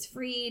 50 Shades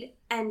Freed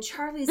and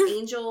Charlie's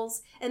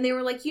Angels. And they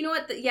were like, you know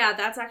what?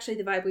 That's actually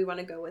the vibe we want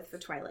to go with for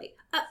Twilight.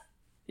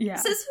 Yeah.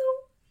 Says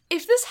who?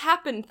 If this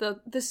happened,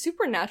 the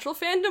Supernatural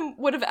fandom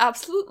would have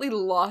absolutely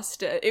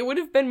lost it. It would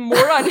have been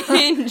more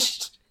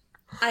unhinged.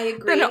 I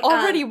agree. Than it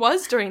already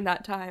was during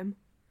that time.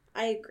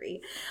 I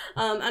agree.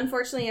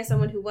 Unfortunately, as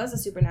someone who was a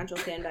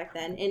Supernatural fan back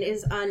then, and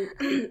is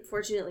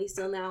unfortunately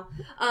still now,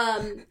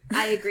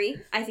 I agree.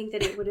 I think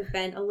that it would have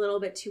been a little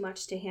bit too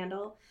much to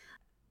handle.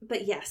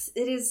 But yes,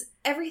 it is,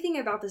 everything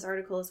about this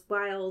article is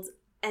wild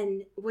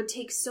and would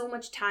take so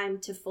much time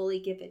to fully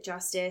give it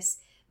justice.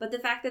 But the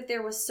fact that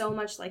there was so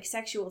much like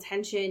sexual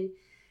tension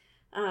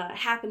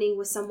happening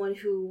with someone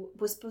who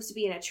was supposed to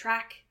be in a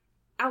track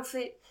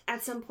outfit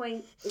at some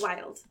point,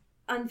 wild.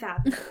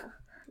 Unfathomable.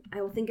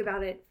 I will think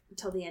about it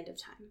until the end of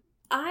time.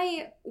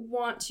 I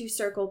want to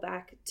circle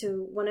back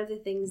to one of the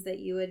things that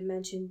you had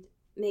mentioned,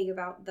 Meg,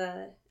 about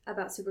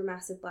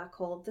Supermassive Black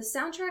Hole. The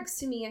soundtracks,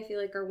 to me, I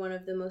feel like are one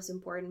of the most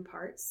important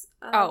parts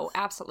of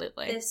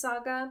absolutely. this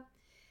saga.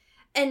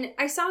 And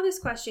I saw this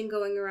question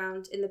going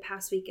around in the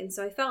past week, and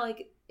so I felt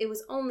like it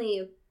was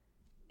only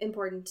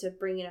important to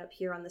bring it up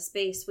here on the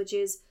space, which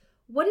is,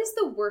 what is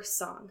the worst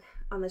song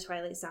on the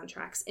Twilight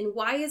soundtracks, and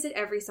why is it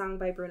every song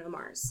by Bruno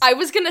Mars? I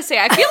was gonna say,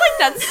 I feel like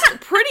that's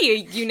pretty a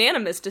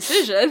unanimous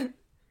decision.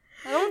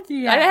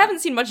 I haven't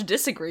seen much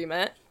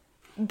disagreement.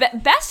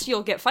 Best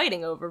you'll get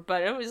fighting over,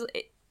 but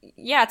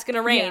yeah, it's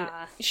gonna rain.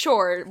 Yeah.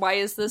 Sure, why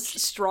is this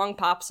strong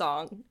pop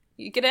song?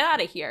 You get it out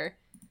of here.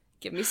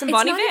 Give me some It's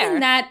Bon not Iver. even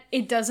that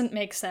it doesn't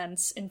make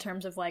sense in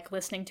terms of, like,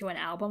 listening to an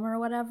album or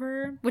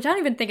whatever, which I don't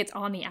even think it's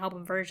on the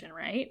album version,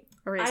 right?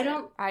 Or is I it?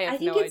 don't. I have I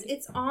think no it's idea.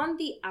 it's on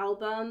the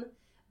album,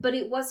 but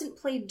it wasn't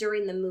played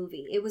during the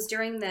movie. It was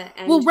during the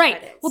end Well, right.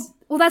 credits.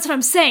 Well, that's what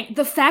I'm saying.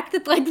 The fact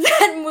that, like,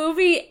 that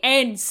movie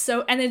ends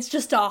so, and it's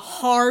just a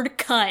hard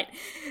cut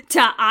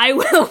to I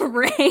Will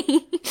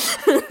Rain.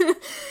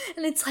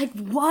 And it's like,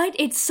 what?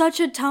 It's such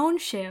a tone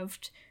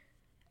shift.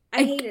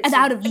 I hate it. And so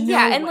out of much. nowhere.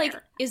 Yeah, and like,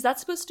 is that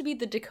supposed to be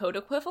the Dakota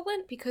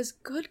equivalent? Because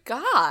good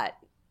God.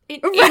 In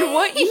Right.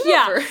 what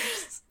Yeah.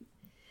 universe?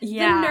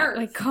 Yeah. nerve.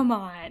 Like, come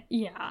on.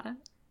 Yeah.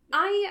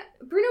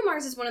 Bruno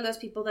Mars is one of those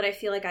people that I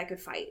feel like I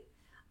could fight.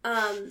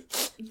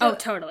 Oh,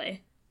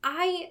 totally.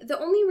 The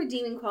only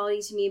redeeming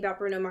quality to me about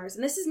Bruno Mars,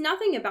 and this is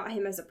nothing about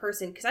him as a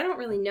person, because I don't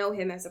really know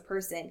him as a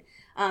person.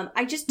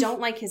 I just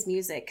don't like his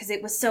music, because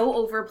it was so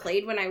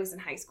overplayed when I was in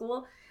high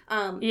school.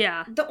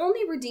 Yeah. The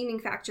only redeeming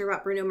factor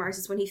about Bruno Mars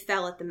is when he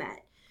fell at the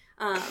Met.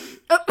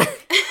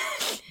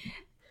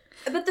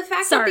 But the fact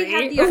that Sorry. they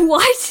had the...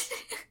 What?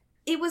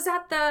 It was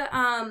at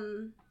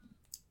the,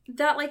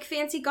 that, like,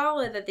 fancy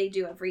gala that they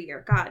do every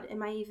year. God,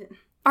 am I even...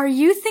 Are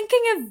you thinking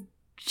of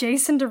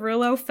Jason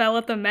Derulo fell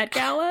at the Met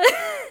Gala?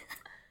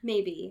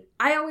 Maybe.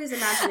 I always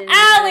imagine it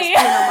Allie!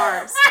 as Bruno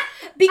Mars.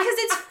 Because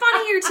it's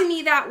funnier to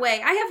me that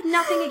way. I have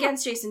nothing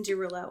against Jason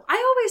Derulo.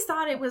 I always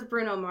thought it was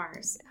Bruno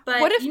Mars.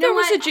 But What if you know there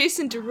was what? a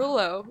Jason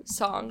Derulo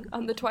song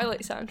on the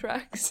Twilight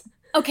soundtracks?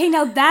 Okay,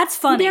 now that's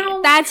funny.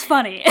 Now- That's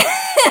funny.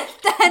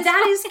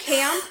 That is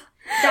camp.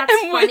 That's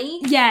And would-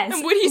 funny. Yes.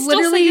 And would he still say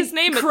literally, his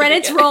name at the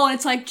credits beginning? roll, and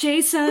it's like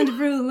Jason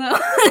Derulo.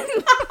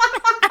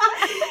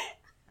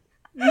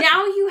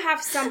 Now you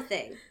have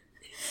something.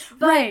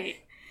 But Right.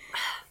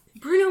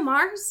 Bruno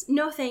Mars?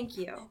 No, thank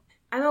you.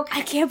 I'm okay.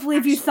 I can't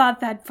believe you thought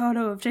that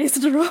photo of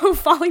Jason Derulo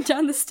falling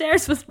down the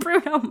stairs was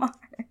Bruno Mars.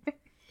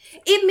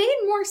 It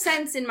made more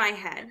sense in my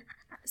head.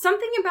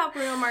 Something about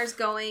Bruno Mars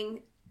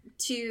going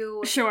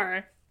to...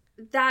 Sure.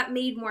 That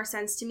made more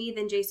sense to me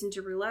than Jason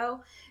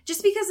Derulo.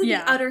 Just because of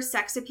Yeah. the utter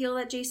sex appeal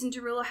that Jason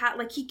Derulo had.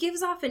 Like, he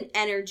gives off an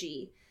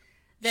energy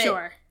that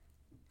Sure.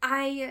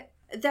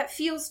 that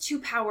feels too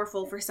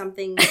powerful for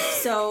something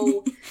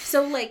so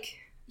like,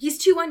 he's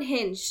too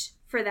unhinged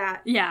for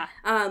that. Yeah.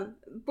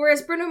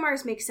 Whereas Bruno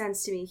Mars makes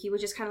sense to me. He would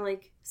just kind of,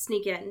 like,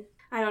 sneak in.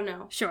 I don't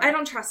know. Sure. I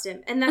don't trust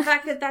him. And the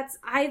fact that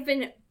I've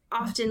been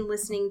often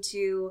listening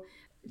to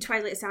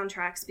Twilight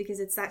soundtracks because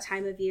it's that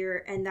time of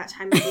year, and that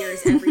time of year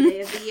is every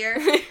day of the year.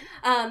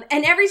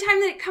 And every time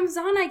that it comes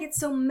on, I get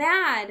so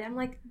mad. I'm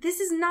like, this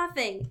is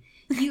nothing.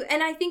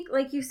 And I think,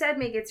 like you said,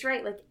 Meg, it's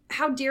right. Like,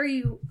 how dare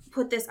you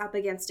put this up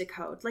against a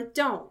code? Like,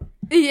 don't.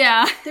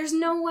 Yeah. There's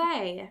no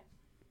way.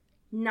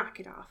 Knock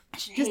it off. I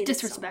hate Just it so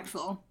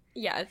disrespectful. much.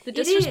 Yeah, the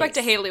disrespect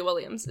to is. Haley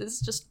Williams is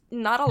just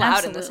not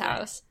allowed in this Absolutely.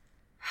 house.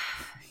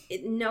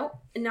 Nope,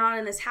 not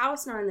in this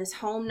house, not in this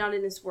home, not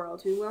in this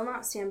world. We will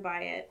not stand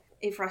by it.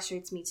 It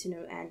frustrates me to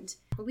no end.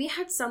 We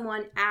had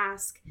someone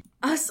ask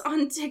us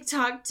on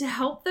TikTok to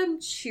help them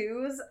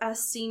choose a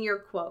senior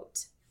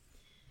quote.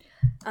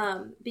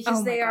 Because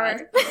Oh my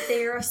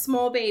they are a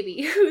small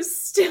baby who's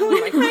still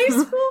in high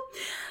school.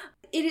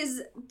 It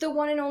is the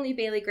one and only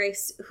Bailey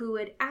Grace who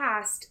had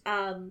asked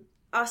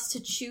us to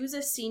choose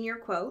a senior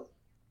quote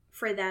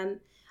for them,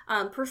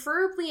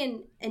 preferably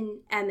an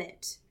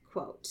Emmett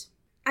quote.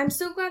 I'm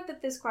so glad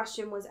that this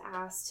question was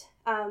asked,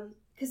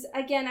 because,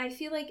 again, I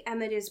feel like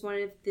Emmett is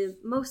one of the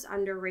most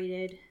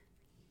underrated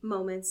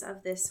moments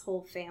of this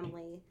whole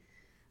family.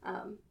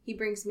 He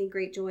brings me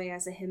great joy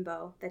as a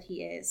himbo that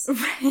he is.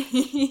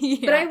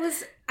 Yeah. But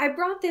I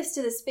brought this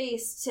to the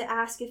space to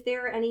ask if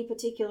there are any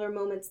particular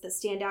moments that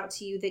stand out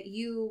to you that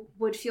you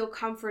would feel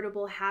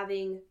comfortable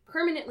having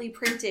permanently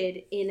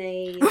printed in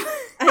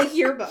a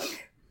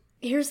yearbook.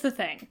 Here's the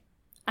thing.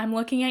 I'm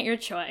looking at your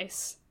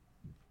choice,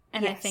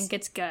 and I Yes. think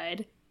it's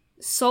good,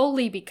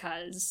 solely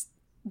because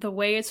the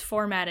way it's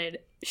formatted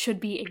should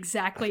be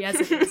exactly as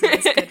it is in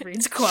this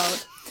Goodreads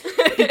quote.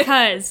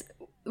 Because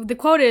the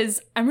quote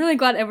is, "I'm really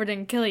glad Edward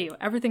didn't kill you.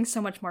 Everything's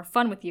so much more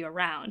fun with you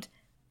around.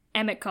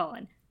 Emmett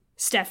Cullen,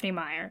 Stephenie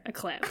Meyer,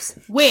 Eclipse."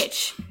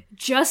 Which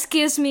just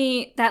gives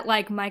me that,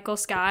 like, Michael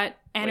Scott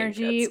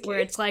energy, Gretzky. where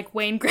it's like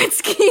Wayne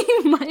Gretzky,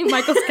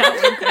 Michael Scott,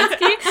 Wayne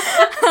Gretzky.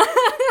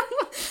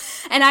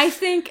 And I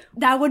think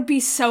that would be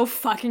so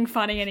fucking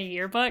funny in a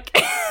yearbook.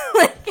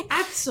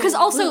 Absolutely. Because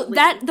also,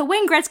 the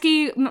Wayne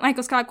Gretzky,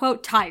 Michael Scott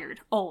quote,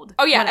 tired, old.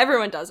 Oh yeah, whatever.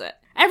 everyone does it.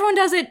 Everyone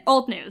does it,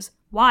 old news.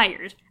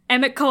 Wired.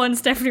 Emmett Cullen,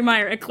 Stephenie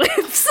Meyer,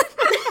 Eclipse.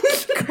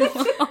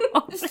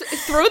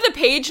 Throw the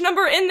page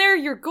number in there,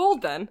 you're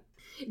gold then.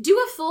 Do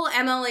a full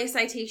MLA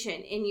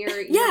citation in your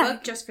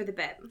yearbook just for the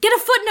bit. Get a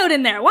footnote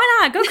in there. Why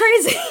not? Go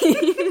crazy.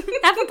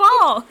 Have a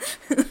ball.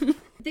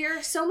 There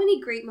are so many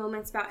great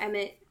moments about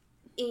Emmett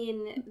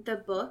in the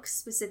book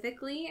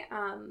specifically,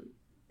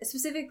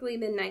 specifically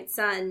Midnight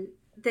Sun,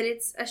 that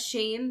it's a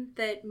shame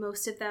that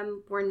most of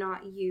them were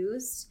not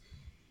used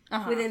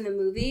within the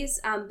movies.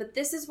 But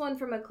this is one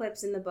from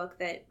Eclipse in the book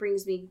that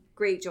brings me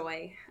great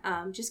joy.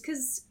 Just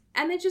because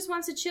Emmett just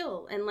wants to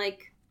chill and,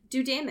 like,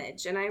 do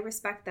damage, and I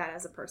respect that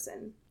as a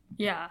person.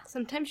 Yeah.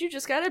 Sometimes you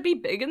just gotta be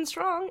big and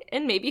strong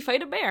and maybe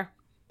fight a bear.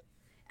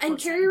 And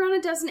carry around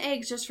a dozen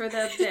eggs just for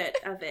the bit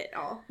of it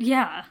all.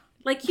 Yeah.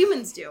 Like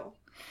humans do.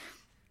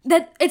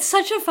 That it's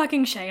such a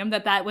fucking shame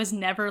that was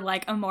never,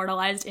 like,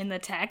 immortalized in the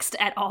text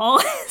at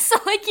all. So,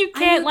 like, you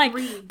can't,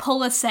 like,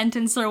 pull a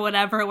sentence or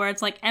whatever where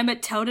it's like,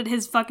 Emmett toted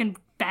his fucking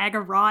bag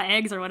of raw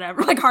eggs or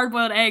whatever, like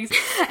hard-boiled eggs,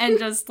 and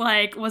just,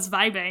 like, was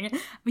vibing.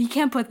 But you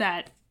can't put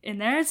that in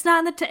there. It's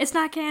not in it's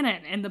not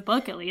canon, in the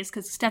book at least,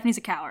 because Stephanie's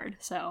a coward,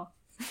 so.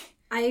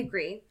 I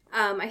agree.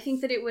 I think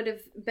that it would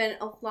have been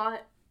a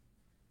lot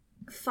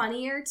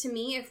funnier to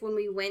me if when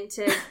we went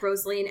to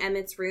Rosalie and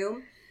Emmett's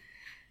room,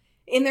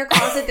 in their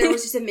closet, there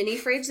was just a mini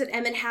fridge that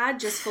Emmett had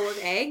just full of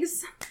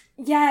eggs.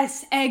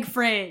 Yes, egg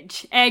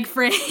fridge. Egg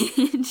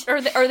fridge.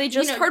 Are they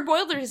just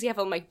hard-boiled, or does he have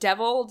them, like,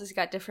 devil? Does he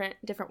got different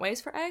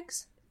ways for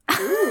eggs?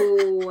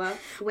 Ooh. Ways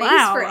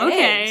for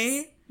okay.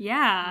 eggs.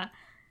 Yeah.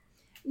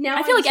 Now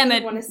I feel like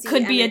really Emmett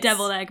could be a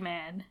deviled egg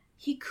man.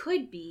 He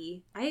could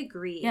be. I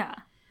agree. Yeah.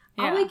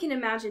 All I can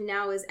imagine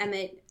now is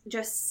Emmett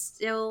just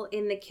still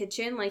in the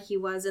kitchen like he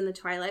was in the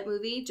Twilight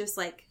movie, just,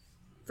 like,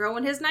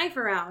 throwing his knife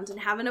around and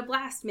having a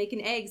blast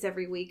making eggs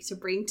every week to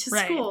bring to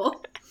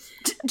school.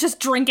 Just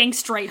drinking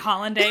straight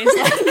hollandaise. No.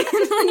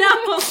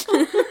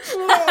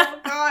 Oh,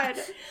 God.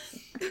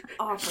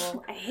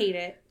 Awful. I hate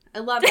it. I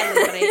love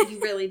Emmett, but you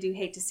really do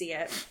hate to see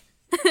it.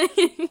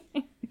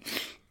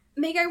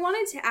 Meg, I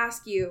wanted to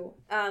ask you,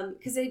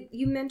 because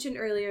you mentioned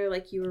earlier,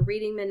 like, you were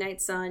reading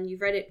Midnight Sun.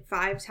 You've read it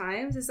 5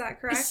 times, is that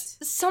correct?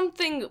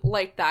 Something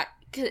like that.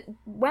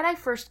 When I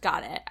first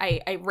got it,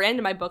 I ran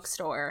to my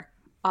bookstore,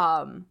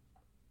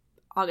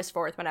 August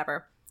 4th,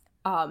 whenever,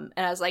 and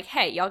I was like,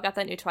 hey, y'all got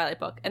that new Twilight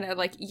book? And they're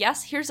like,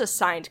 yes, here's a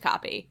signed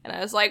copy. And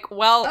I was like,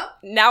 well,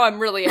 now I'm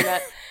really in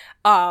it.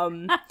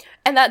 And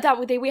that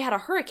day we had a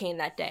hurricane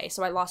that day,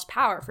 so I lost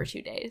power for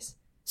 2 days.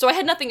 So I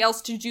had nothing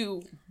else to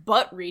do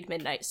but read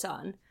Midnight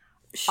Sun.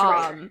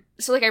 Sure.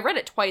 So, like, I read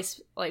it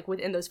twice, like,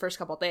 within those first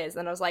couple days,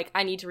 and I was like,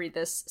 I need to read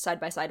this side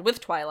by side with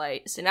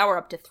Twilight, so now we're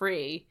up to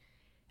 3.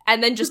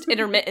 And then just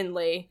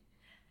intermittently,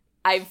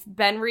 I've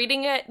been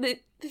reading it.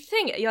 The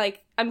thing,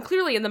 like, I'm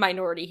clearly in the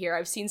minority here.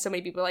 I've seen so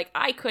many people like,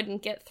 I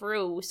couldn't get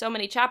through so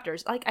many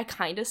chapters. Like, I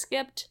kind of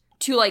skipped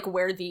to, like,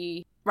 where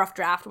the rough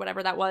draft,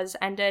 whatever that was,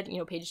 ended. You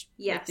know, page,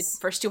 like, the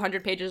first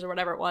 200 pages or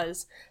whatever it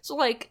was. So,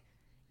 like,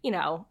 you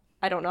know,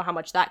 I don't know how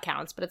much that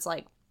counts, but it's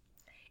like,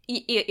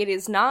 it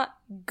is not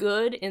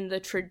good in the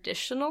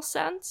traditional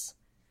sense.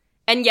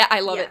 And yet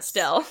I love it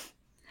still.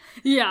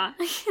 Yeah.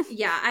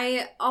 Yeah,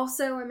 I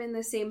also am in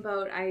the same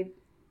boat. I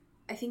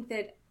think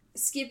that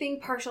skipping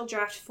partial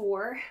draft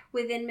 4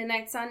 within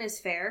Midnight Sun is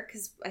fair,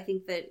 because I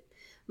think that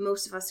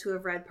most of us who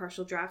have read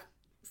partial draft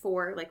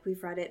 4, like,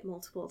 we've read it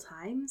multiple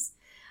times.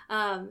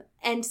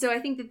 And so I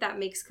think that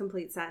makes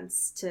complete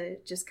sense to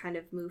just kind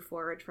of move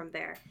forward from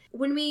there.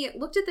 When we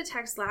looked at the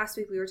text last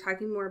week, we were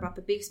talking more about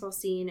the baseball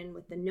scene and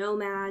with the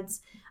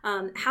nomads.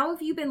 How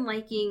have you been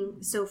liking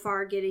so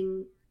far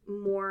getting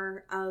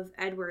more of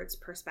Edward's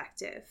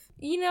perspective?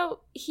 You know,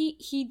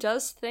 he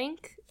does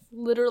think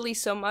literally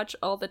so much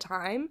all the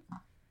time.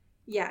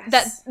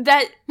 Yes.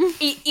 That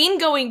in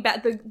going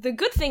back, the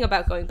good thing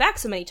about going back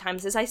so many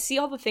times is I see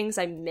all the things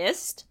I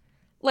missed.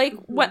 Like,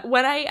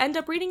 when I end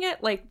up reading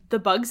it, like, the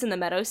bugs in the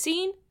meadow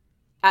scene,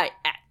 I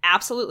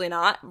absolutely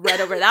not read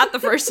over that the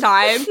first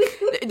time.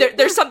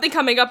 There's something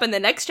coming up in the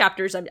next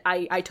chapters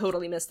I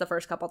totally missed the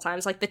first couple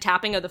times. Like, the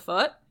tapping of the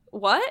foot.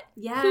 What?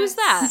 Yes. Who's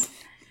that?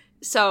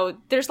 So,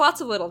 there's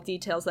lots of little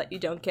details that you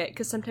don't get,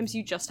 because sometimes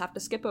you just have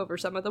to skip over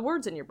some of the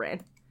words in your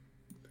brain.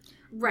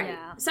 Right.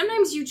 Yeah.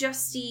 Sometimes you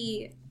just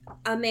see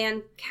a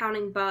man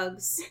counting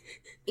bugs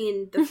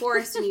in the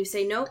forest and you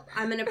say, nope,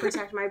 I'm going to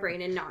protect my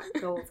brain and not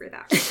go over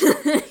that.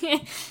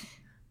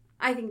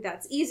 I think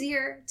that's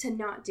easier to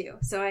not do,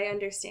 so I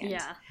understand.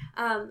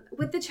 Yeah.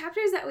 With the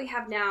chapters that we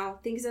have now,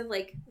 things have,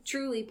 like,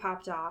 truly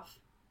popped off.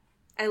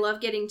 I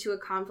love getting to a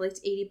conflict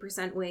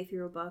 80% way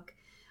through a book.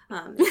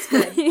 It's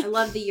good. I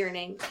love the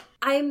yearning.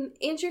 I'm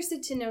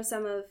interested to know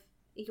some of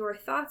your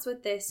thoughts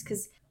with this,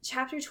 because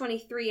chapter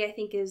 23, I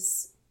think,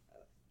 is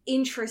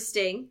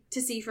interesting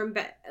to see from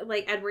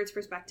Edward's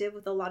perspective,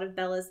 with a lot of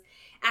Bella's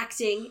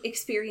acting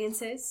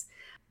experiences.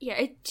 Yeah,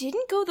 it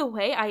didn't go the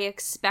way I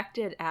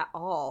expected at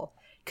all.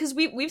 Because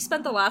we've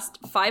spent the last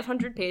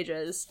 500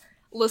 pages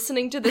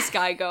listening to this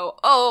guy go,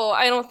 oh,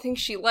 I don't think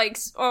she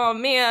likes, oh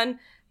man,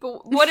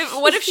 but what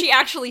if she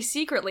actually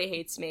secretly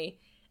hates me?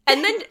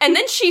 And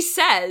then she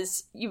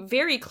says, you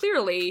very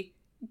clearly,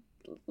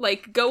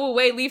 like, go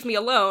away, leave me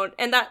alone,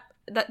 and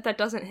that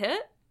doesn't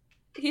hit?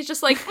 He's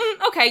just like,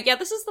 okay, yeah,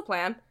 this is the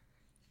plan.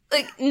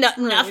 Like,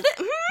 nothing?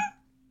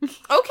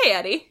 Okay,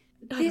 Eddie.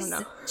 I don't know.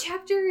 This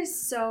chapter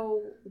is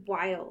so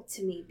wild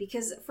to me,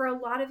 because for a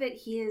lot of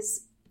it,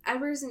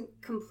 Edward isn't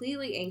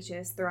completely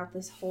anxious throughout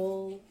this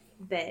whole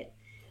bit,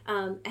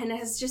 and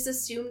has just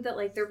assumed that,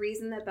 like, the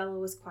reason that Bella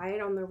was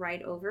quiet on the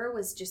ride over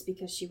was just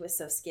because she was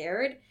so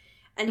scared,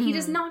 and he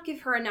does not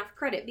give her enough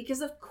credit,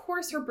 because of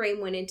course her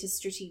brain went into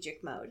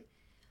strategic mode.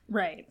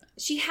 Right.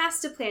 She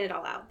has to plan it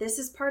all out. This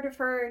is part of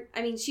her.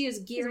 I mean, she is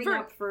gearing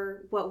up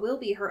for what will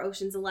be her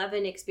Ocean's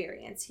 11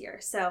 experience here.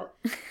 So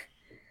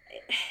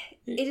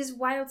it is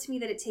wild to me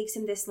that it takes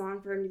him this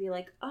long for him to be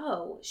like,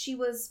 oh, she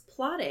was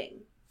plotting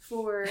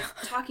for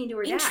talking to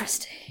her dad.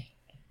 Interesting.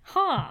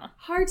 Huh.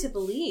 Hard to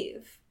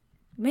believe.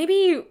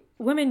 Maybe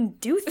women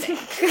do think.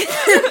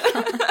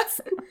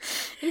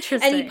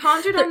 Interesting. And he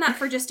pondered on that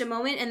for just a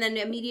moment and then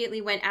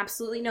immediately went,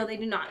 absolutely no, they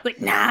do not.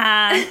 Like,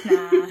 nah.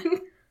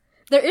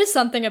 There is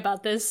something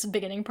about this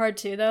beginning part,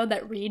 too, though,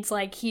 that reads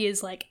like he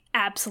is, like,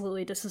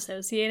 absolutely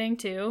disassociating,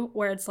 too,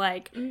 where it's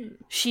like,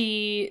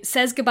 she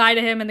says goodbye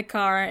to him in the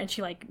car, and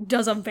she, like,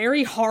 does a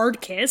very hard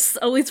kiss,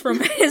 at least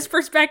from his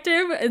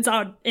perspective. It's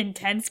an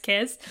intense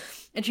kiss.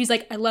 And she's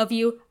like, I love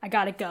you, I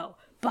gotta go.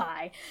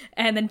 Bye.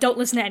 And then don't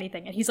listen to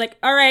anything. And he's like,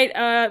 all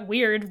right,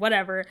 weird,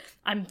 whatever.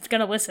 I'm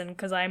gonna listen,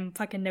 because I'm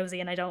fucking nosy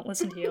and I don't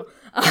listen to you.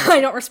 I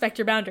don't respect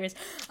your boundaries.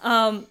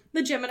 The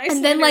Gemini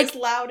and then, like, is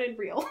loud and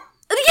real.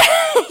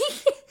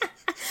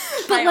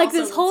 But like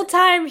this whole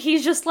time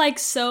he's just like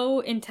so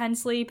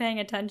intensely paying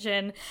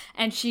attention,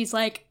 and she's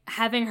like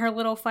having her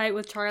little fight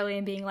with Charlie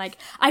and being like,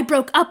 I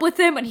broke up with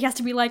him, and he has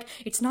to be like,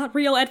 it's not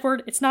real,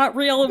 Edward, it's not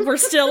real, we're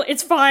still,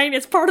 it's fine,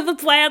 it's part of the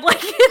plan, like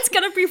it's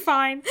gonna be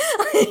fine.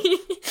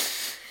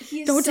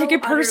 Don't take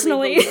it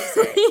personally.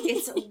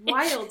 It's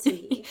wild to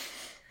me.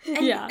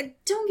 And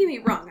don't get me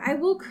wrong, I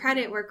will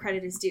credit where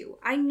credit is due.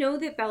 I know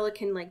that Bella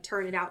can like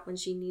turn it out when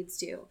she needs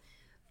to.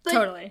 But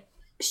totally.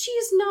 She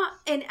is not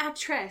an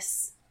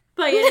actress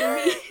by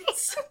any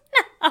means.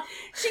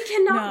 She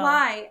cannot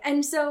lie.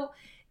 And so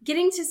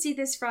getting to see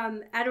this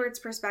from Edward's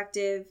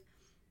perspective,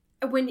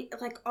 when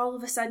like all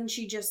of a sudden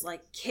she just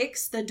like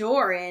kicks the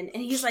door in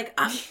and he's like,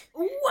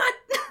 what?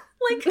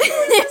 Like, who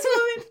is this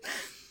woman?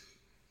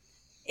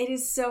 It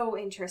is so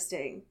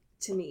interesting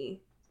to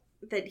me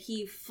that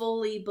he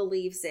fully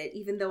believes it,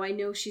 even though I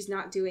know she's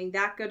not doing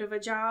that good of a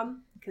job.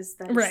 Because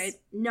that's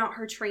not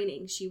her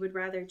training. She would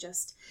rather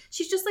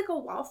she's just like a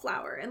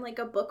wallflower and like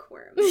a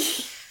bookworm.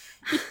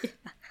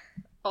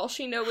 All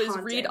she knows is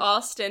read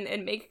Austen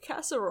and make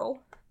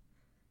casserole.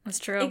 That's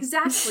true.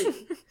 Exactly.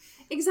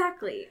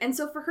 Exactly. And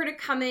so for her to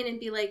come in and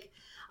be like,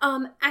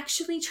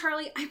 actually,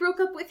 Charlie, I broke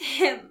up with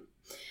him.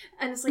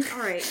 And it's like, all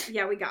right,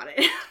 yeah, we got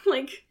it.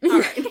 Like, all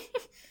right.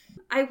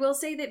 I will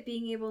say that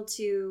being able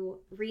to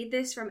read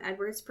this from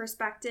Edward's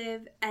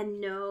perspective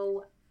and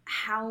know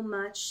how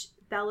much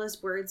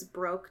Bella's words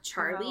broke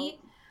Charlie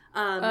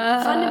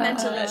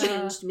fundamentally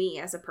changed me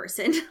as a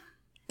person.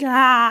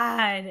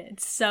 God,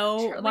 it's so...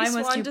 Charlie why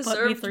must Swan you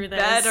put me through this?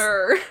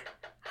 Better.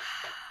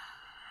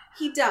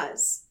 He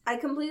does. I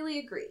completely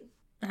agree.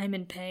 I'm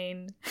in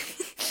pain.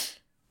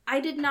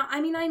 I did not...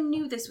 I mean, I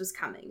knew this was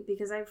coming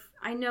because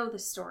I know the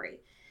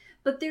story.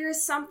 But there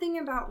is something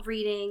about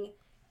reading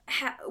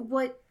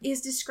what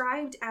is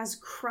described as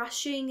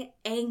crushing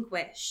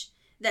anguish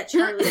that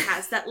Charlie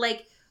has that,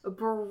 like,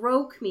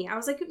 broke me. I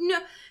was like,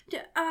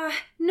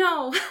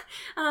 no.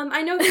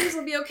 I know things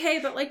will be okay,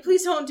 but like,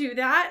 please don't do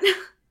that.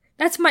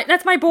 That's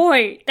my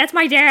boy. That's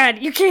my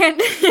dad. You can't.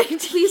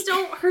 Please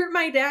don't hurt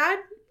my dad.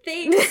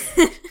 Thanks.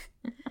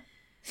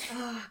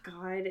 Oh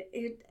God,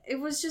 it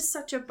was just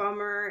such a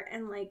bummer,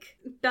 and like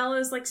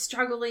Bella's like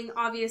struggling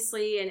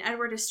obviously, and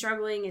Edward is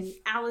struggling, and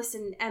Alice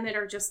and Emmett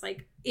are just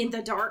like in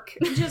the dark,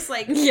 just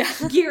like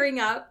gearing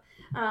up.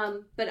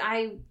 But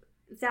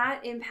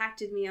that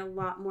impacted me a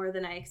lot more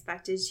than I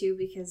expected to,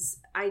 because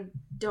I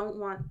don't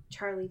want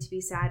Charlie to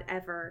be sad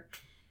ever.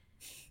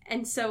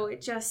 And so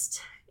it just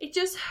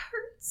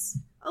hurts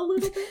a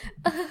little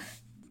bit.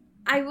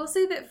 I will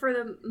say that for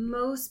the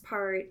most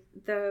part,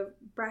 the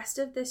rest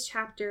of this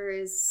chapter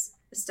is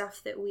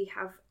stuff that we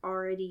have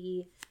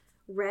already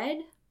read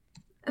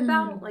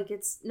about. Like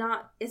it's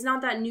not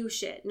that new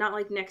shit, not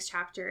like next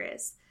chapter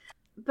is.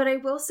 But I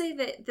will say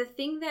that the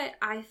thing that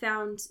I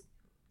found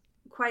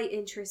quite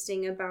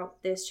interesting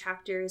about this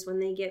chapter is when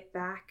they get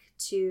back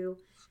to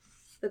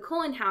the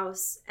Cullen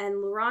house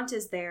and Laurent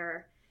is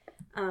there,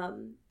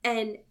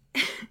 and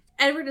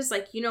Edward is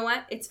like, you know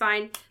what, it's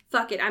fine,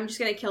 fuck it, I'm just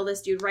gonna kill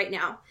this dude right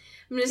now,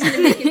 I'm just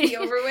gonna make it be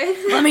over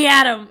with. Let me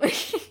at him.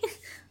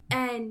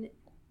 And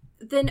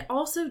then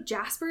also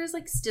Jasper is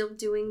like still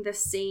doing the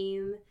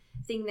same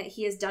thing that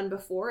he has done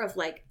before of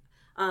like,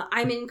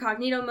 I'm in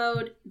incognito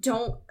mode,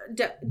 do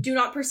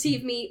not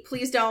perceive me,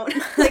 please don't,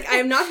 like I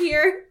am not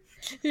here.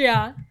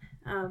 Yeah.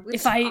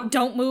 If I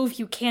don't move,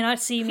 you cannot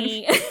see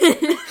me.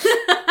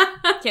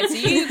 Can't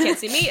see you, can't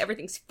see me,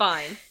 everything's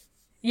fine.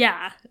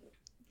 Yeah.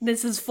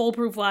 This is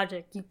foolproof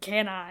logic. You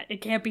cannot.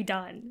 It can't be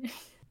done.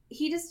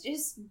 He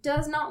just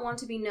does not want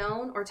to be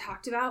known or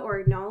talked about or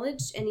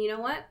acknowledged. And you know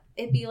what?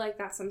 It'd be like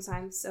that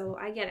sometimes. So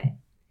I get it.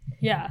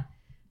 Yeah.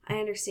 I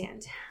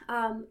understand.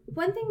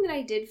 One thing that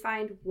I did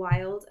find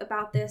wild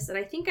about this that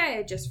I think I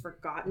had just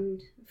forgotten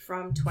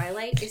from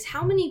Twilight is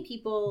how many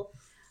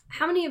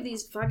of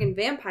these fucking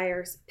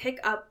vampires pick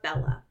up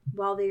Bella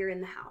while they are in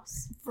the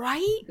house.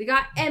 Right? We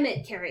got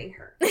Emmett carrying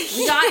her.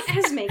 We got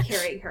Esme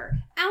carrying her.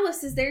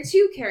 Alice is there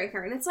too carrying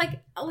her. And it's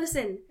like,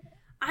 listen,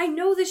 I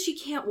know that she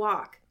can't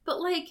walk, but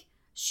like,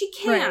 she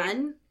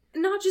can. Right.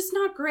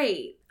 not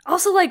great.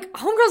 Also, like,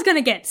 homegirl's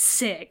gonna get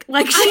sick.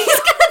 Like, she's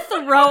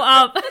gonna throw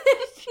up.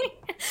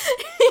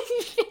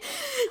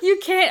 You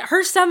can't,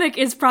 her stomach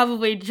is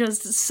probably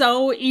just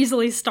so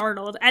easily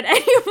startled at any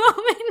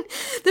moment.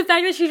 The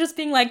fact that she's just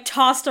being, like,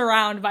 tossed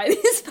around by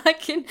these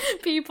fucking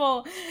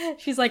people.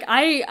 She's like,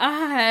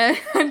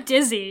 I'm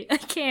dizzy. I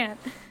can't.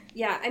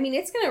 Yeah, I mean,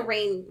 it's gonna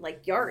rain,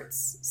 like,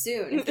 yards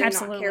soon if they're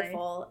Absolutely. not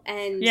careful.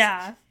 And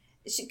Yeah.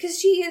 because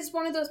she is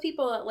one of those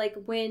people that, like,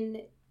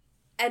 when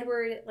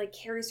Edward, like,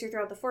 carries her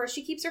throughout the forest,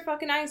 she keeps her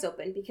fucking eyes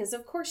open, because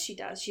of course she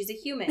does. She's a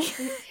human.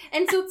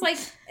 And so it's like,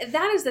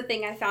 that is the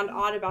thing I found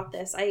odd about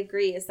this. I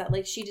agree, is that,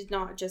 like, she did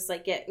not just,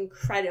 like, get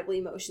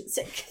incredibly motion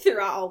sick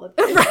throughout all of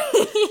this.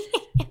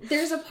 Right.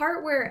 There's a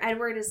part where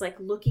Edward is, like,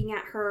 looking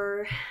at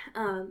her,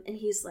 and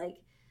he's like,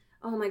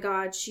 oh my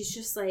god, she's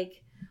just,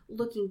 like,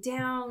 looking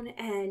down,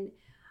 and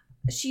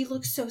she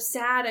looks so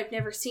sad. I've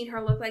never seen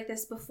her look like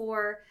this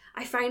before.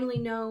 I finally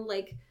know,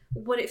 like,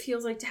 what it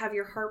feels like to have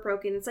your heart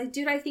broken. It's like,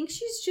 dude, I think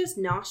she's just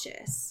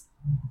nauseous.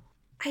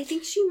 I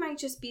think she might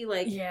just be,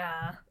 like,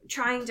 Yeah.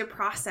 trying to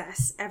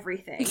process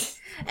everything.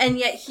 And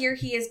yet here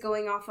he is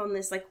going off on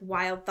this, like,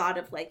 wild thought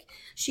of, like,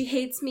 she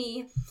hates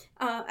me.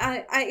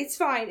 It's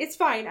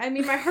fine. I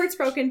mean, my heart's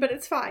broken, but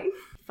it's fine.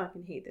 I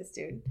fucking hate this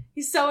dude.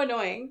 He's so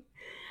annoying.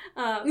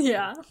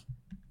 Yeah.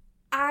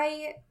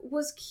 I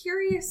was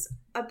curious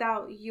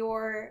about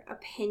your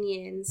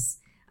opinions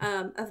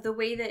of the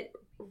way that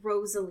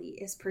Rosalie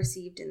is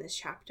perceived in this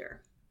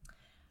chapter.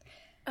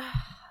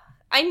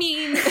 I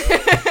mean,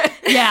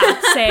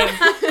 Yeah, same.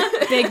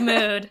 Big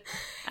mood.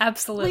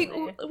 Absolutely.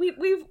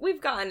 like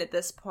we've gotten at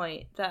this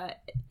point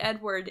that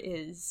Edward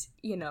is,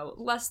 you know,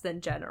 less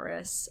than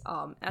generous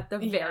at the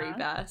very Yeah.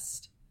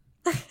 best.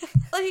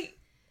 Like,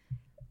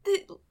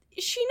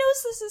 she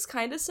knows this is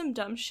kind of some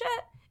dumb shit,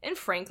 and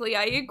frankly,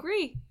 I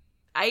agree.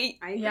 I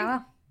I agree. Yeah.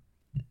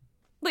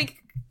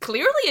 like,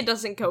 clearly it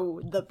doesn't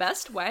go the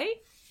best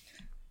way.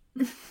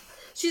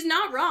 She's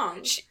not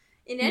wrong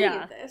in any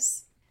Yeah. of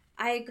this.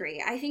 I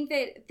agree. I think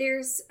that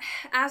there's,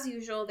 as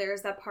usual,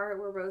 there's that part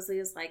where Rosalie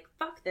is like,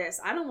 fuck this,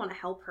 I don't want to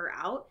help her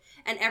out.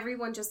 And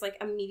everyone just, like,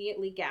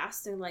 immediately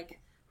gasps and, like,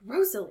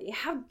 Rosalie,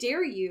 how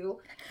dare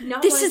you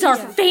not This wanna is do our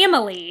something?"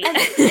 family. And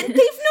they've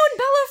known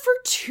Bella for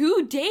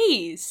 2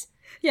 days.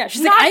 Yeah,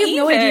 she's Not like, I have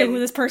no idea even. who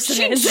this person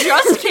She is.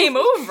 just came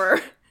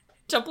over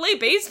to play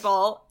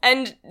baseball,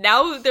 and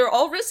now they're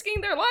all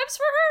risking their lives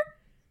for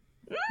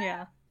her?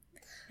 Yeah.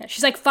 Yeah,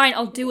 she's like, fine,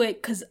 I'll do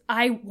it because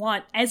I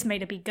want Esme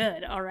to be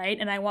good, all right?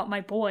 And I want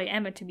my boy,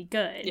 Emmett, to be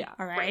good, Yeah,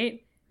 all right?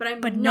 right.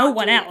 But But not no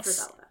one doing it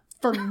else.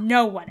 for Bella. For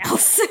no one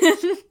else.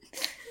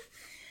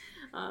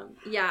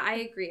 Yeah, I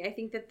agree. I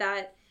think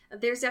that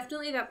there's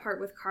definitely that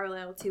part with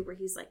Carlisle too, where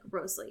he's like,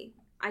 Rosalie,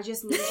 I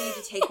just need you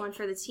to take one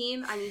for the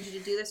team. I need you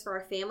to do this for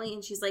our family.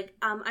 And she's like,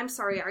 I'm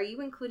sorry, are you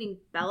including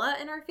Bella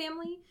in our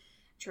family?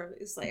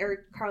 Charlie's like,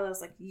 or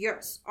Carlisle's like,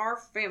 yes, our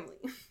family.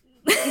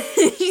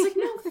 She's like,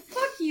 no,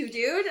 fuck you,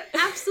 dude.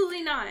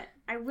 Absolutely not.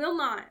 I will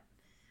not.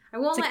 I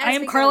won't It's let like, I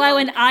am Esme go Carlisle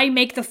alone. and I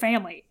make the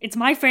family. It's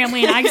my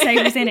family and I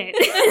say who's in it.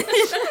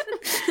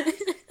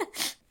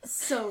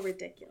 So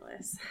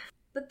ridiculous.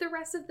 But the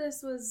rest of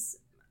this was,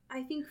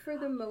 I think, for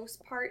the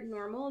most part,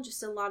 normal.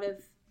 Just a lot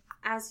of,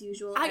 as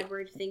usual,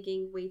 Edward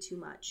thinking way too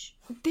much.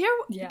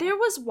 Yeah. There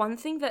was one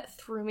thing that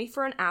threw me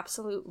for an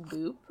absolute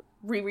loop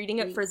rereading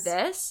it for Please.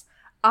 this.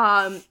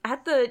 It's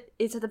at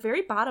the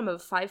very bottom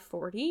of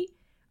 540.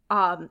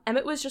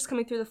 Emmett was just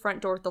coming through the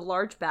front door with the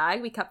large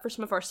bag we kept for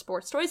some of our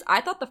sports toys. I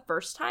thought the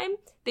first time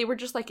they were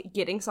just, like,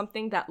 getting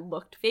something that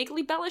looked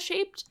vaguely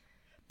Bella-shaped.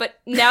 But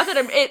now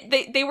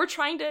that they were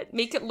trying to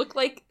make it look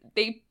like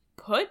they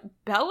put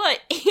Bella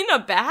in a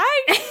bag?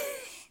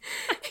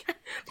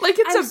 Like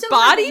it's I'm a so glad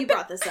that body you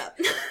brought this up.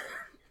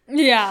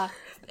 Yeah.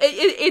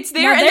 It's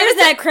there. Now, And there's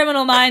there's that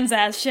criminal minds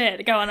ass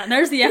shit going on.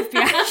 There's the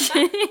FBI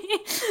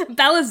shit.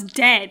 Bella's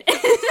dead.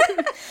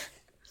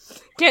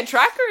 Can't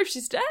track her if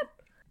she's dead.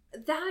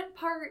 That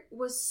part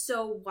was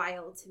so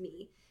wild to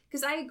me.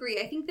 Because I agree.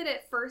 I think that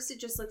at first it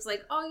just looks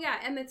like, oh yeah,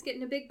 Emmett's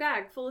getting a big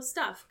bag full of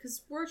stuff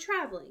because we're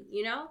traveling,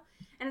 you know?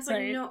 And it's like,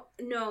 Right.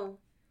 no.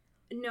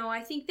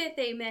 I think that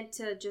they meant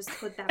to just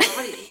put that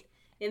body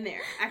in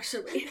there,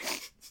 actually.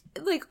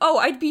 Like, oh,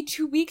 I'd be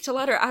too weak to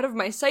let her out of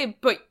my sight,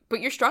 but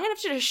you're strong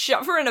enough to just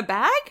shove her in a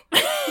bag?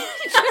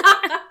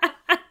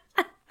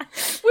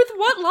 With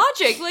what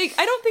logic? Like,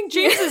 I don't think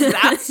James is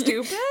that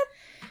stupid.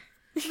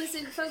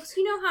 Listen, folks,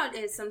 you know how it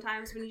is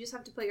sometimes when you just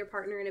have to put your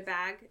partner in a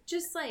bag.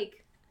 Just,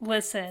 like,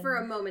 Listen. for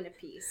a moment of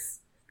peace.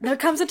 There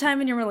comes a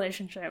time in your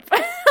relationship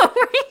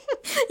where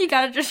you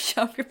gotta just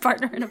shove your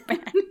partner in a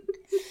bag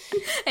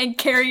and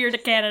carry her to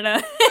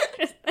Canada.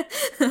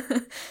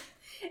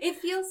 It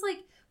feels like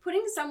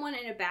putting someone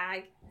in a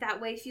bag that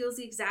way feels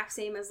the exact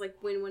same as, like,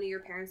 when one of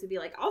your parents would be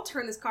like, I'll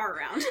turn this car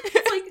around.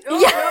 It's like,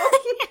 oh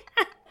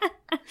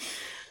no.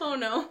 Oh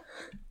no.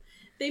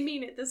 They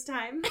mean it this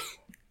time.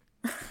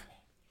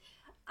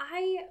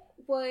 I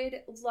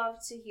would love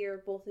to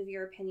hear both of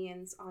your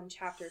opinions on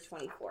chapter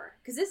 24.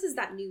 Because this is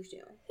that new.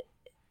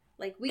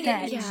 Like, we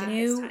get That new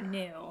shit this time.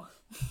 new.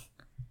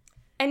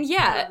 And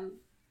yeah,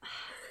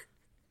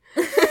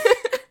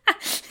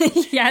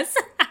 Yes.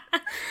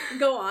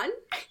 Go on.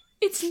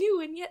 It's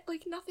new and yet,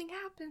 like, nothing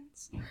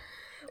happens.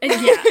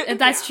 Yeah,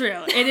 that's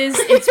true.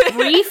 It's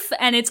brief,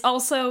 and it's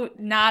also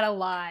not a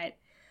lot.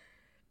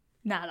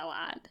 Not a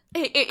lot.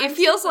 It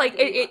feels so like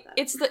glad you brought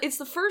that. it's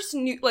the first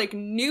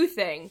new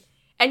thing,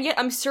 and yet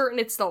I'm certain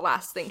it's the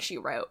last thing she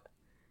wrote.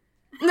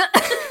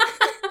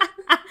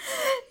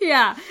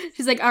 Yeah.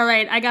 She's like, all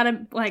right, I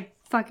gotta, like,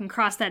 fucking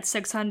cross that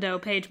 600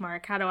 page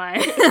mark. How do I,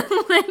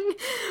 like,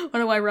 what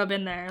do I rub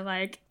in there?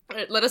 Like,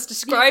 Let us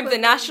describe the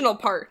national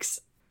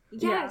parks.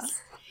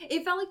 Yes.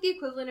 It felt like the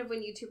equivalent of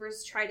when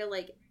YouTubers try to,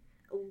 like,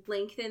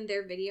 lengthen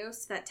their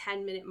videos to that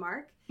 10-minute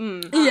mark.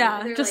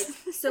 Yeah, They're just-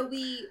 like, so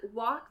we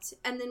walked,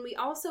 and then we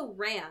also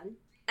ran,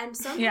 and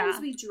sometimes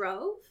we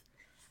drove,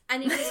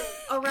 and it was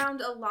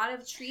around a lot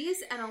of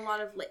trees and a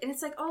lot of and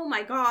it's like, oh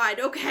my god,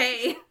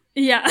 okay.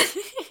 yeah.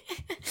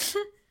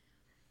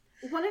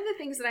 One of the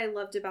things that I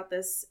loved about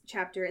this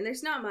chapter, and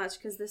there's not much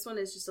because this one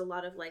is just a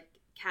lot of like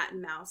cat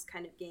and mouse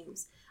kind of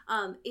games,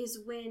 is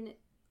when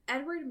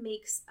Edward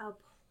makes a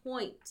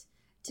point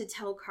to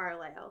tell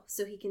Carlisle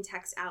so he can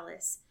text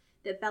Alice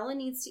that Bella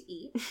needs to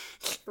eat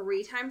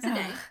 3 times a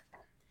day,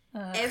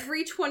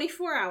 every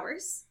 24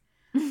 hours,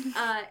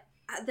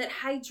 that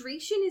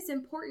hydration is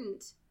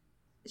important.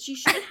 She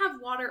should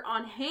have water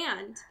on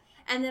hand,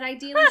 and that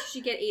ideally she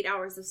should get 8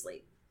 hours of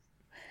sleep.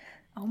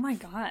 Oh my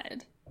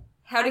god.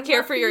 How to I care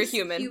love for your these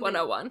human human-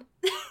 101.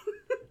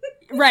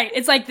 Right.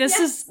 It's like, this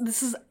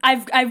is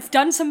I've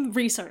done some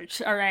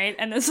research, all right,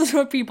 and this is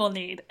what people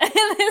need.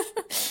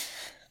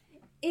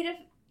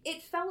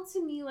 It felt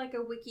to me like a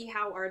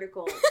WikiHow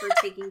article for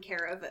taking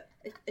care of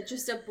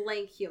just a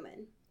blank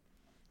human.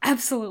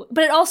 Absolutely.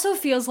 But it also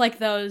feels like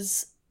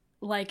those,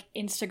 like,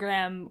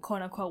 Instagram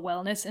quote-unquote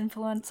wellness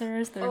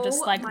influencers. They're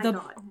just like my the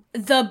God.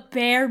 the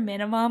bare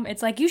minimum.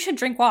 It's like, you should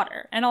drink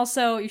water, and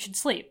also you should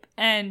sleep,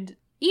 and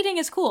eating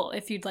is cool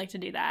if you'd like to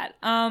do that.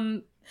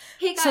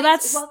 Hey guys, So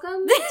that's-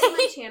 welcome to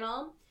my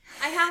channel.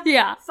 I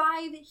have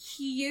 5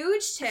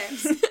 huge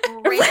tips,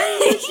 brand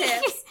new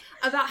tips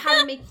about how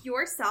to make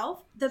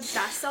yourself the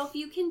best self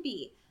you can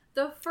be.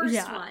 The first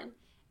one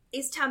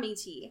is tummy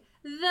tea.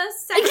 The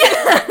second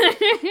one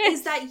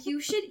is that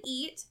you should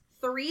eat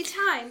 3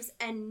 times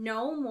and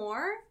no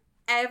more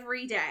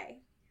every day.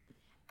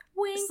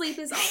 Wink. Sleep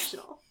is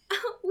optional.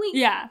 Wink.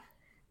 Yeah.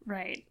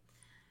 Right.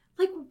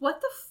 Like,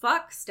 what the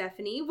fuck,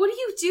 Stephanie? What are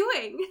you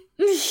doing?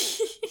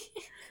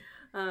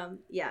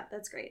 Yeah,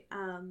 that's great.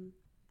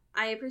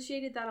 I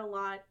appreciated that a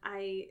lot.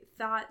 I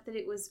thought that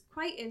it was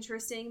quite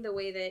interesting the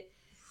way that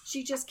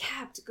she just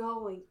kept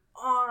going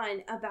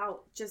on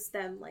about just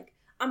them, like,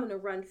 I'm gonna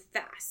run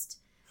fast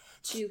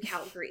to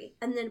Calgary,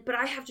 but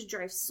I have to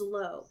drive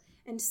slow,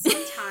 and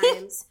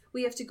sometimes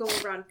we have to go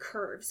around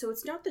curves, so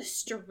it's not the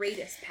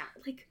straightest path.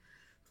 Like,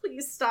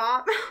 please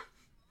stop.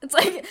 It's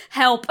like,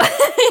 help.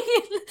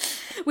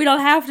 We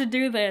don't have to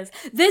do this.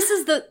 This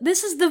is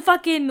the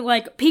fucking,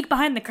 like, peek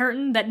behind the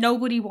curtain that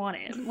nobody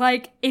wanted.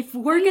 Like, if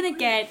we're gonna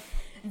get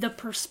the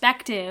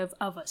perspective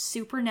of a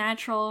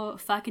supernatural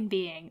fucking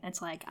being,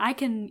 it's like, I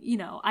can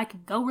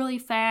go really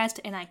fast,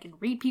 and I can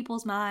read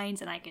people's minds,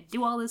 and I can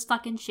do all this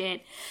fucking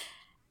shit.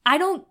 I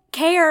don't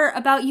care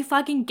about you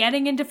fucking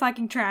getting into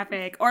fucking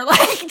traffic, or,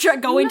 like,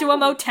 going to a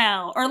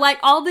motel, or, like,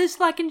 all this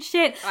fucking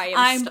shit.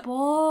 I'm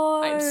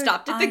bored. I'm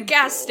stopped at the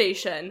gas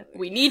station.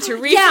 We need to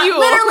refuel. Yeah,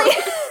 literally.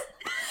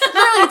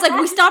 Literally, it's like,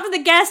 we stopped at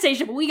the gas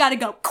station, but we gotta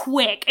go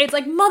quick. It's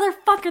like,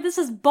 motherfucker, this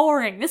is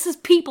boring. This is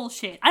people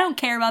shit. I don't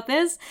care about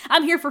this.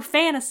 I'm here for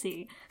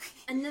fantasy.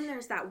 And then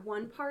there's that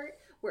one part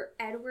where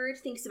Edward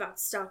thinks about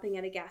stopping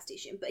at a gas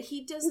station, but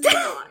he does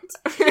not.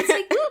 It's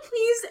like,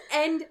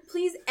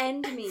 please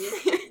end me.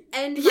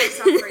 End my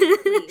suffering,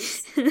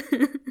 please.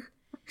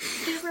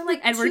 There were,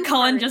 like, Edward 2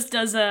 Cullen parts. just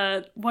does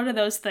one of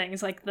those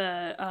things, like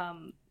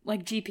the,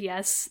 like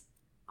GPS,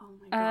 Oh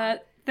my god.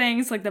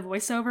 things, like the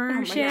voiceover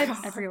my shit. God.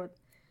 I forget what.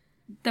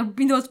 The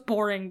most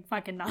boring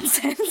fucking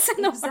nonsense in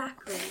the world.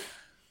 Exactly.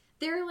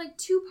 There are, like,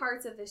 2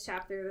 parts of this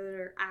chapter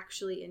that are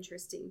actually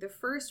interesting. The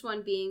first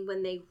one being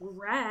when they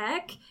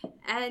wreck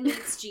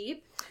Ed's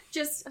Jeep.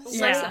 Just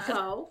let it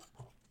go.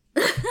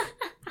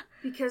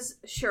 Because,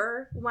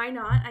 sure, why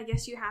not? I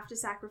guess you have to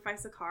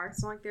sacrifice a car.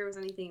 It's not like there was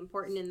anything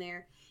important in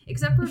there.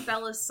 Except for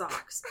Bella's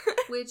socks,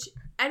 which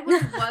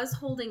Edward was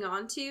holding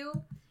on to.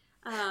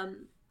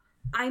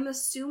 I'm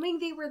assuming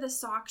they were the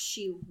socks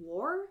she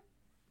wore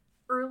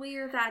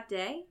earlier that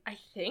day. I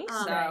think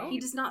He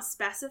does not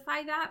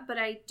specify that, but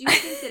I do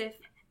think that if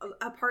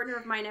a partner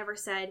of mine ever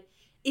said,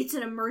 it's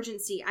an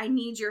emergency, I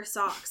need your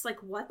socks,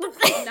 like, what the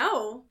fuck?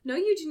 No,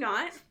 you do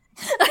not.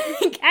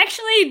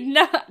 Actually,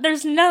 no.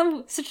 There's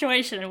no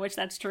situation in which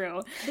that's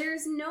true.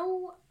 There's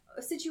no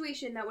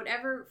situation that would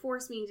ever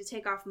force me to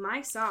take off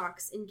my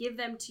socks and give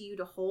them to you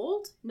to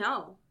hold.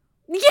 No.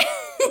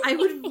 I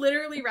would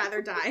literally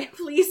rather die.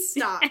 Please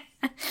stop.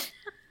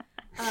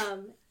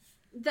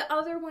 The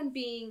other one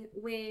being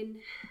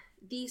when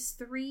these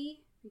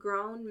 3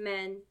 grown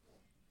men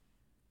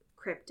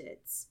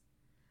cryptids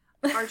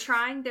are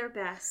trying their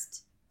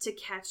best to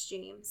catch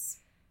James.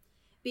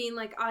 being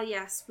like, oh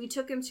yes, we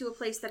took him to a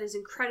place that is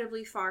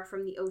incredibly far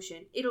from the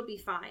ocean. It'll be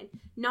fine.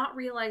 Not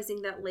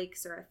realizing that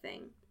lakes are a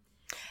thing.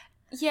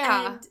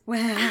 Yeah.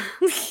 Well.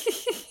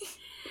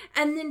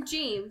 And then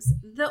James,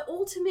 the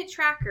ultimate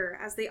tracker,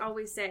 as they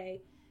always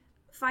say,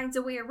 finds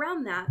a way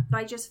around that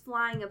by just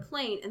flying a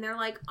plane. And they're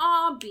like,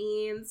 aw,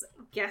 beans,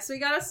 guess we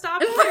gotta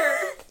stop here.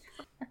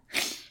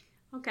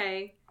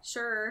 Okay,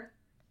 sure.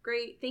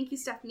 Great. Thank you,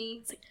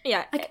 Stephanie.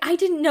 Yeah. Like, I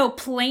didn't know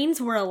planes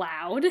were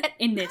allowed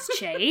in this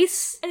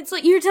chase. And it's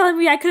like, You're telling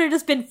me I could have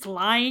just been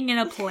flying in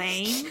a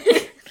plane?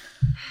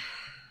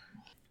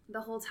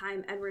 The whole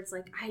time, Edward's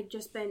like, I had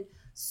just been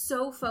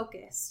so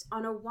focused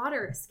on a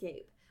water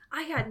escape.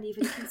 I hadn't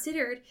even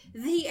considered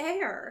the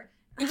air.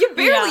 you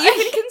barely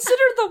even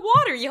considered the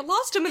water. You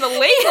lost him in the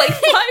lake like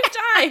 5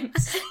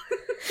 times.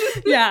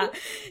 Yeah.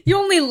 You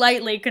only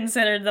lightly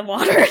considered the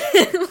water.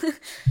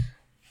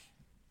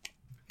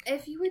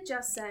 If you had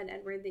just said,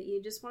 Edward, that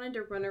you just wanted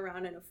to run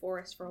around in a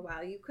forest for a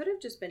while, you could have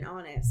just been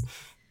honest.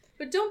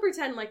 But don't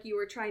pretend like you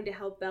were trying to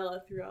help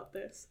Bella throughout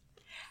this.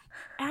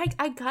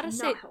 I gotta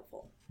say, Not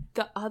helpful.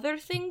 the other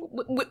thing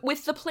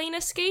with the plane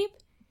escape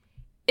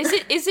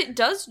is it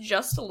does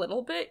just a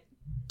little bit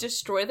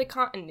destroy the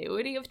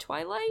continuity of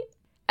Twilight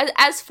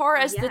as far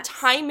as the Yes.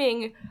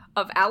 timing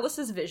of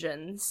Alice's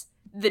visions,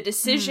 the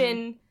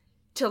decision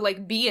to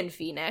like be in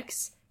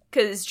Phoenix,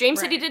 because James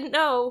said he Right. didn't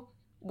know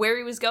where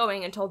he was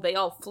going until they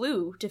all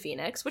flew to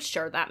Phoenix, which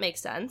sure, that makes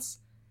sense,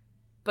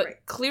 but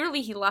Right.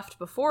 clearly he left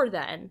before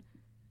then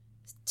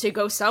to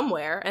go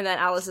somewhere, and then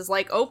Alice is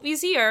like, oh,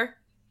 he's here.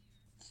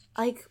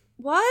 Like,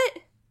 what?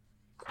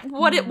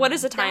 What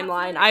is a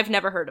timeline? I've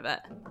never heard of it.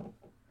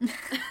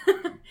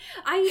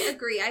 I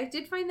agree. I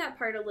did find that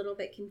part a little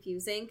bit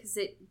confusing because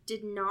it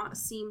did not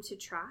seem to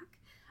track.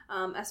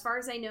 As far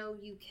as I know,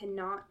 you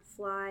cannot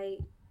fly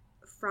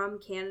from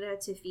Canada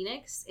to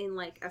Phoenix in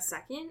like a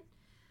second.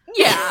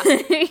 Yeah.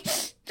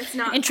 It's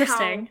not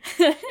Interesting.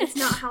 It's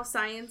not how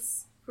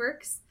science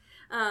works.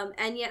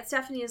 And yet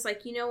Stephanie is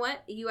like, you know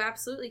what? You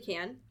absolutely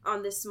can.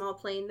 On this small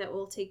plane that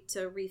will take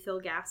to refill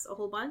gas a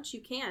whole bunch,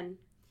 you can.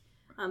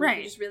 If Right.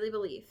 you just really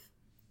believe.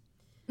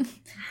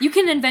 You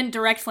can invent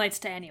direct flights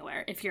to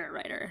anywhere if you're a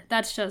writer.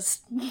 That's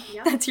just,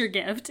 Yep. that's your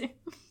gift.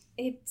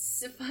 It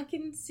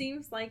fucking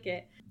seems like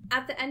it.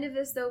 At the end of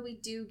this, though, we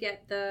do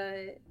get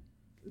the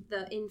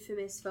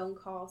infamous phone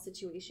call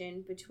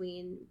situation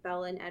between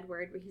Bella and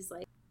Edward, where he's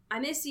like, I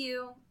miss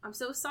you. I'm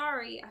so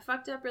sorry. I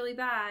fucked up really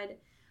bad.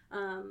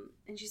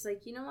 And she's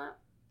like, you know what?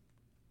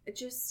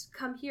 Just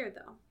come here,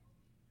 though.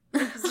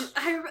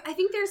 I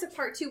think there's a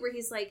part, too, where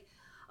he's like,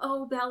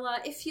 oh, Bella,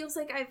 it feels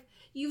like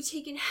you've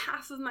taken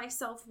half of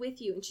myself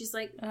with you. And she's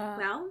like,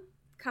 well,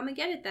 come and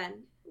get it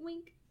then.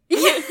 Wink. And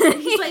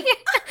he's like,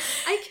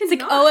 I cannot. It's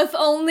like, oh, if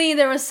only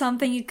there was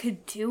something you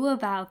could do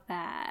about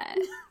that.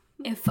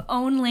 If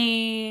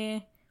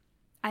only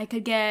I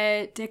could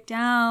get Dick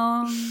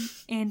down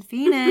in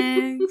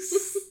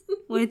Phoenix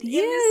with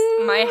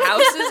you. My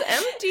house is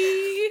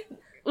empty.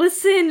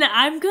 Listen,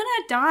 I'm gonna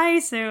die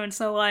soon,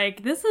 so,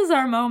 like, this is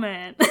our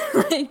moment.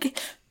 Like,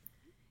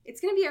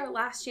 It's gonna be our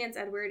last chance,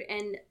 Edward,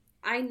 and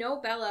I know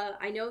Bella.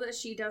 I know that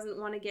she doesn't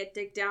want to get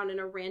dicked down in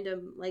a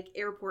random, like,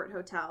 airport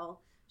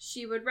hotel.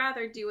 She would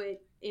rather do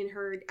it in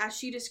her, as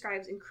she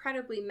describes,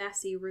 incredibly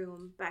messy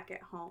room back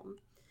at home.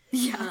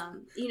 yeah,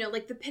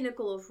 Like the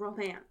pinnacle of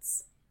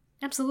romance.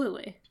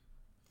 absolutely.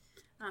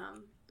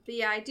 But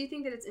yeah, I do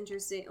think that it's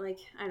interesting. Like,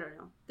 I don't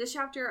know. This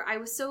chapter, I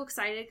was so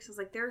excited because I was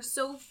like, there are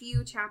so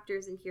few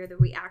chapters in here that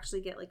we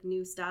actually get, like,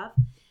 new stuff.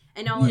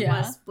 And all it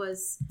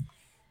was,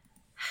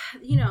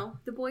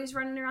 the boys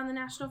running around the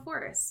National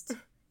Forest.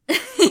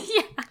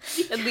 Yeah.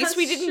 At least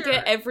we didn't Sure.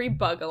 get every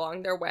bug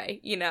along their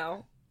way,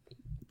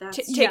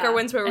 That's Take our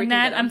wins where we And can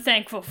that get I'm them.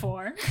 thankful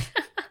for.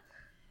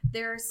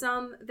 There are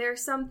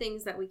some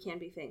things that we can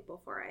be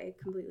thankful for. I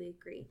completely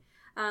agree.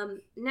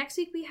 Next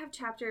week we have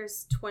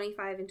chapters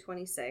 25 and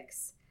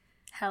 26.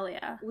 Hell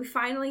yeah. We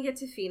finally get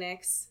to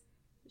Phoenix.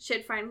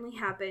 Shit finally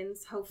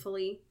happens.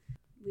 Hopefully,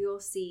 we will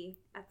see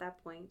at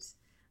that point.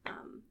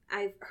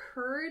 I've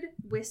heard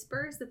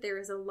whispers that there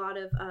is a lot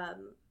of,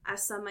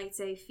 as some might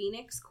say,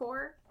 Phoenix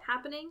core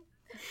happening.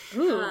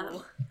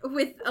 Ooh.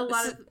 With a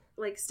lot of,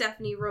 like,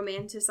 Stephanie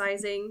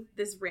romanticizing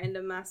this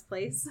random ass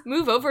place.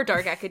 Move over,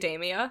 Dark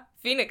Academia.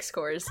 Phoenix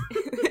scores.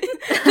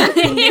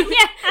 Yeah.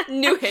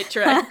 New hit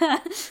track.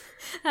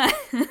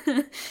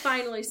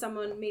 Finally,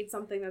 someone made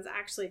something that's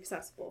actually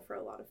accessible for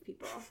a lot of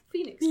people.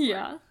 Phoenix core.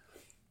 Yeah.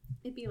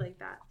 It'd be like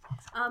that.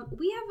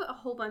 We have a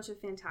whole bunch of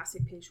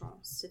fantastic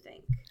patrons to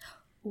thank.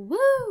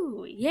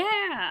 Woo!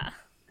 Yeah.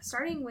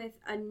 Starting with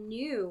a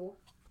new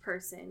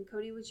person.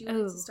 Cody, would you like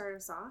to Oh. start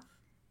us off?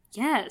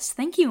 Yes,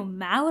 thank you,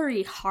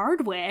 Mallory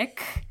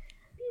Hardwick,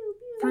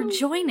 for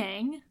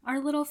joining our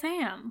little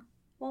fam.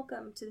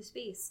 Welcome to the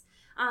space.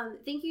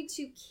 Thank you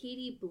to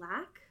Katie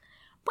Black.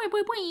 Boing,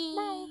 boing,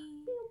 boing.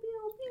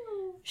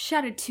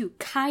 Shout out to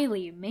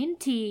Kylie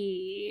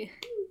Minty.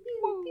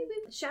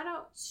 Shout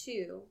out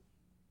to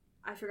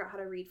I forgot how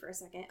to read for a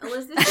second.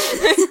 Elizabeth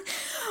Davis.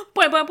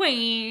 Boy, boy,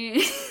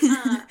 boy.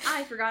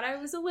 I forgot I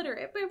was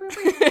illiterate. Boy, boy,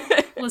 boy.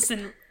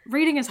 Listen,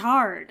 reading is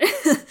hard.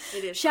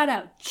 It is. Shout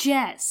out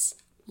Jess.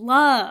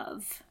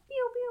 Love.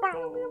 Pew, pew,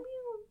 pew, pew,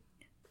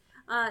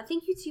 pew.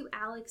 Thank you to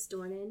Alex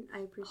Dornan. I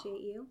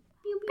appreciate you.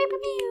 Pew, pew, pew,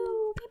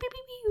 pew. Pew, pew,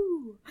 pew,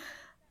 pew.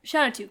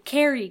 Shout out to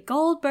Carrie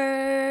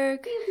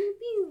Goldberg. Pew, pew,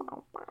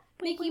 pew.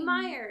 Nikki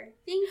Meyer.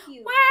 Thank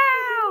you.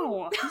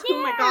 Wow.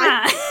 Oh my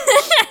god.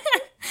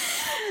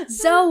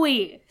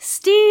 Zoe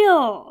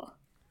Steele.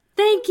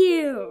 Thank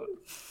you.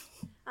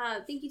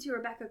 Thank you to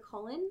Rebecca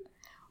Cullen.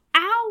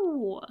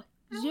 Ow.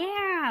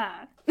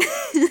 Yeah.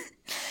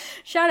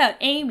 Shout out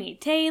Amy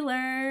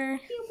Taylor.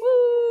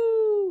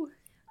 Woo!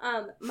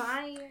 The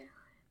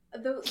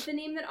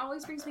name that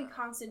always brings me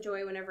constant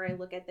joy whenever I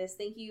look at this.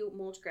 Thank you,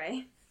 Mulch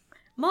Gray.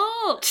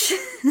 Mulch.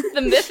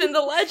 The myth and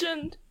the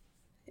legend.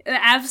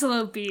 The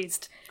absolute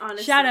beast.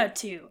 Honestly. Shout out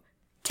to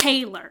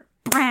Taylor,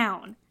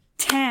 Brown,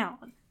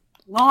 Town,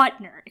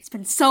 Lautner. It's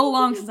been so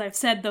long since I've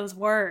said those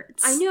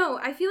words. I know.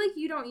 I feel like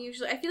you don't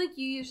usually. I feel like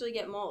you usually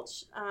get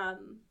Mulch.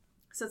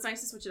 So it's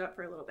nice to switch it up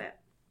for a little bit.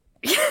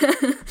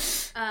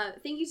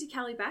 Thank you to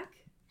Callie Beck.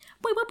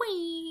 Boy, boy,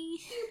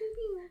 boy.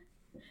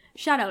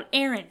 Shout out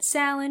Aaron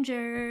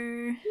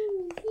Salinger.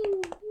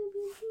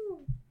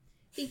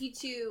 Thank you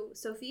to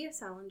Sophia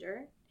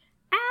Salinger.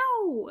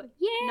 Ow!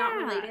 Yeah. Not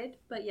related,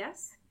 but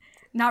yes.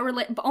 Not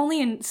related, but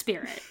only in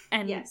spirit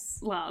and Yes.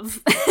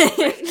 love.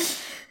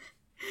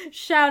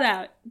 Shout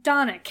out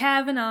Donna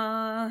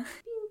Kavanaugh.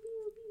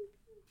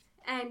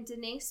 And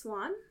Danae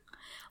Swan.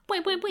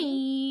 Boy, boy,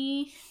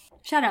 boy.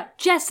 Shout out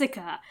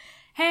Jessica.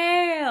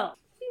 Hail!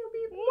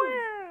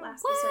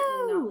 Last but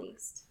certainly not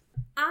least.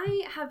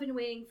 I have been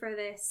waiting for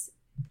this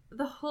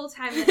the whole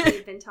time that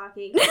we've been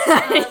talking.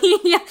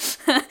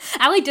 Yeah.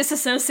 Allie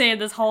disassociated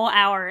this whole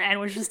hour and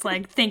was just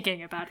like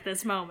thinking about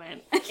this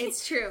moment.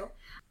 It's true.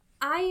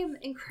 I am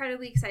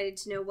incredibly excited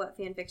to know what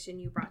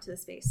fanfiction you brought to the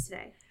space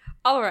today.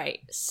 All right,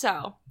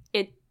 so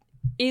it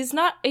is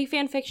not a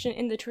fan fiction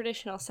in the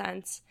traditional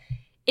sense,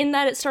 in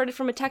that it started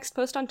from a text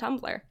post on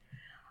Tumblr.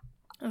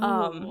 So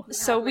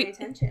Got my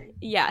attention.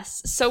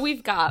 Yes, so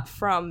we've got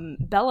from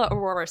Bella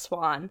Aurora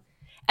Swan.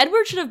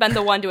 Edward should have been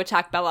the one to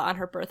attack Bella on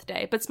her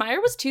birthday, but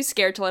Smire was too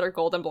scared to let her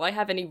golden boy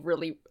have any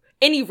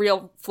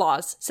real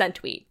flaws. Send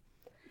tweet.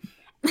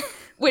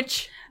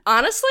 Which,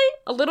 honestly,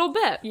 a little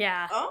bit.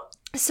 Yeah. Oh?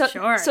 So,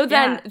 Sure, so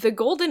then yeah. the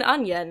Golden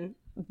Onion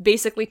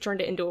basically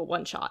turned it into a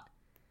one-shot.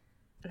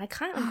 And I'm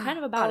kind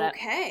of about it.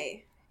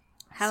 Okay.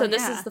 Hell So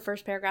this yeah. is the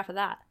first paragraph of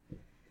that.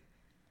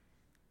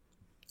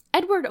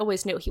 Edward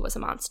always knew he was a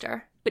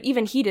monster, but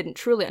even he didn't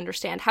truly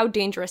understand how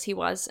dangerous he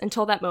was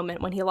until that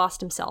moment when he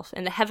lost himself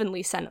in the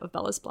heavenly scent of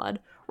Bella's blood,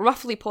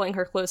 roughly pulling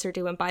her closer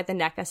to him by the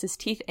neck as his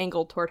teeth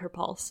angled toward her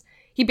pulse.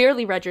 He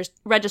barely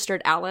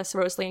registered Alice,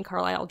 Rosalie, and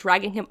Carlisle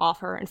dragging him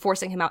off her and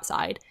forcing him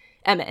outside,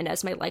 Emmett and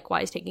Esme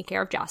likewise taking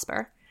care of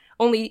Jasper,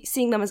 only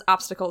seeing them as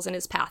obstacles in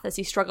his path as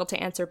he struggled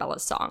to answer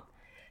Bella's song.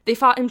 They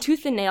fought him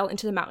tooth and nail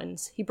into the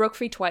mountains. He broke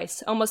free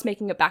twice, almost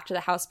making it back to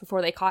the house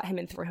before they caught him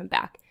and threw him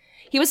back.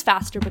 He was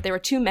faster, but there were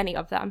too many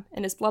of them,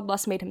 and his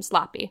bloodlust made him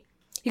sloppy.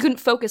 He couldn't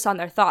focus on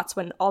their thoughts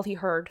when all he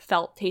heard,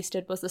 felt,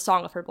 tasted was the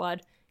song of her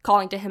blood,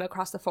 calling to him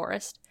across the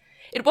forest.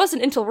 It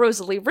wasn't until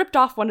Rosalie ripped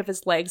off one of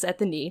his legs at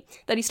the knee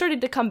that he started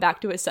to come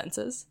back to his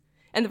senses.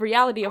 And the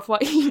reality of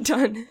what he'd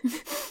done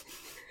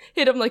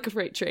hit him like a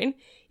freight train.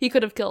 He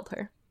could have killed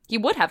her. He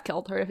would have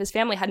killed her if his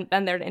family hadn't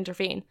been there to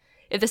intervene.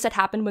 If this had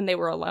happened when they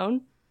were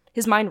alone,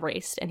 his mind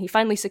raced, and he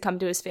finally succumbed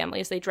to his family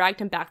as they dragged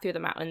him back through the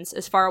mountains,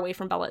 as far away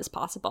from Bella as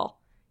possible.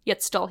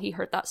 Yet still, he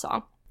heard that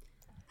song.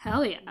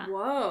 Hell yeah.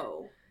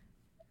 Whoa.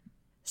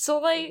 So,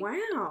 like,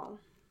 Wow.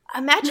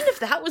 imagine if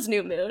that was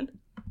New Moon.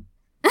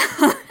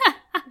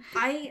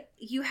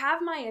 You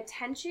have my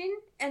attention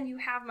and you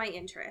have my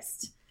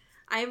interest.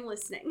 I am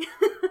listening.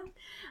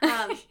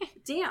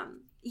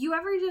 Damn. You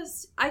ever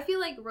I feel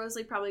like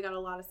Rosalie probably got a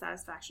lot of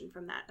satisfaction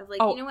from that. Of like,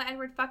 Oh. you know what,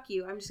 Edward, fuck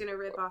you. I'm just going to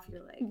rip off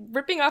your leg.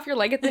 Ripping off your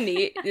leg at the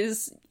knee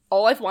is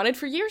all I've wanted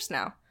for years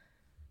now.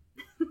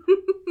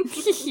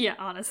 Yeah,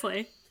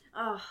 honestly.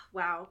 Oh,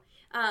 wow.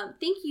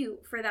 Thank you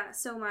for that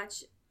so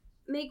much.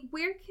 Meg,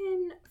 where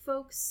can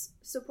folks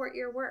support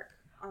your work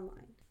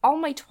online? All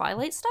my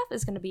Twilight stuff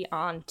is going to be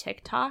on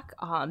TikTok.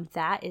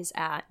 That is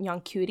at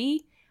Young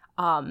Cutie.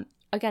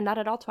 Again, not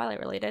at all Twilight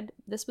related.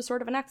 This was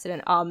sort of an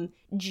accident.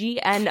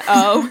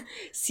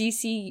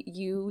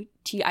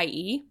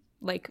 GNOCCUTIE.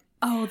 Like,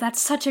 Oh, that's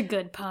such a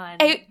good pun.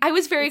 I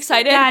was very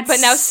excited, That's but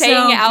now saying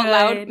so it out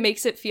loud good.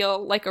 makes it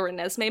feel like a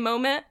Renesmee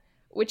moment,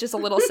 which is a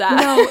little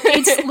sad. No,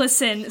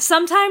 listen,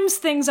 sometimes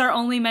things are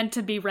only meant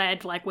to be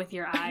read, like, with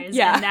your eyes.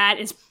 Yeah. And that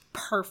is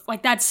perfect.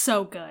 Like, that's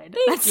so good.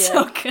 That's you.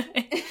 so good.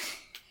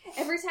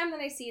 Every time that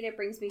I see it, it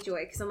brings me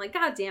joy because I'm like,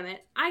 God damn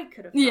it, I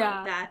could have thought Yeah.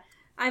 of that.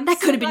 I'm That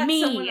so could have been glad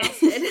me. Someone else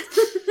did.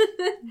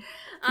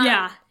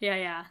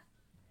 Yeah.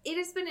 It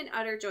has been an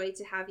utter joy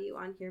to have you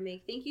on here,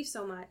 Meg. Thank you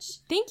so much.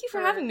 Thank you for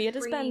having me. It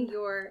has bringing been...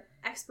 your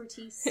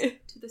expertise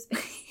to the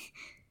space.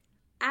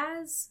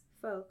 As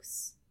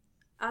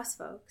us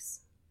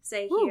folks,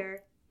 say Woo.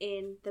 here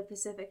in the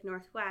Pacific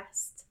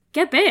Northwest.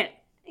 Get bit!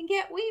 And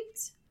get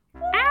weeped.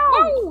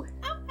 Ow!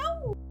 Ow,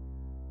 ow.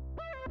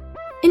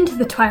 Into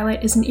the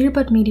Twilight is an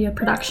Earbud Media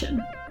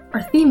production.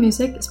 Our theme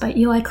music is by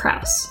Eli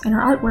Krauss, and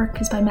our artwork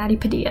is by Maddie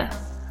Padilla.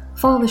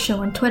 Follow the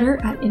show on Twitter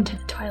at Into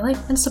the Twilight,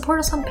 and support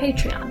us on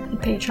Patreon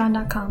at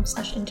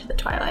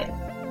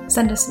patreon.com/intothetwilight.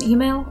 Send us an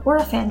email or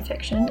a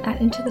fanfiction at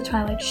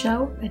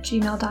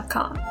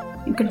intothetwilightshow@gmail.com.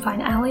 You can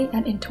find Allie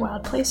at Into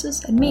Wild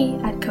Places and me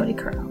at Cody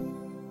Crow.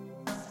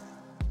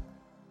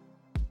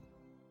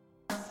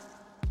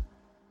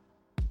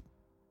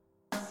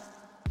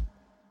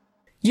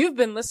 You've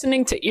been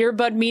listening to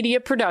Earbud Media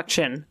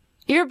Production.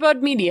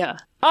 Earbud Media,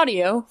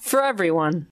 audio for everyone.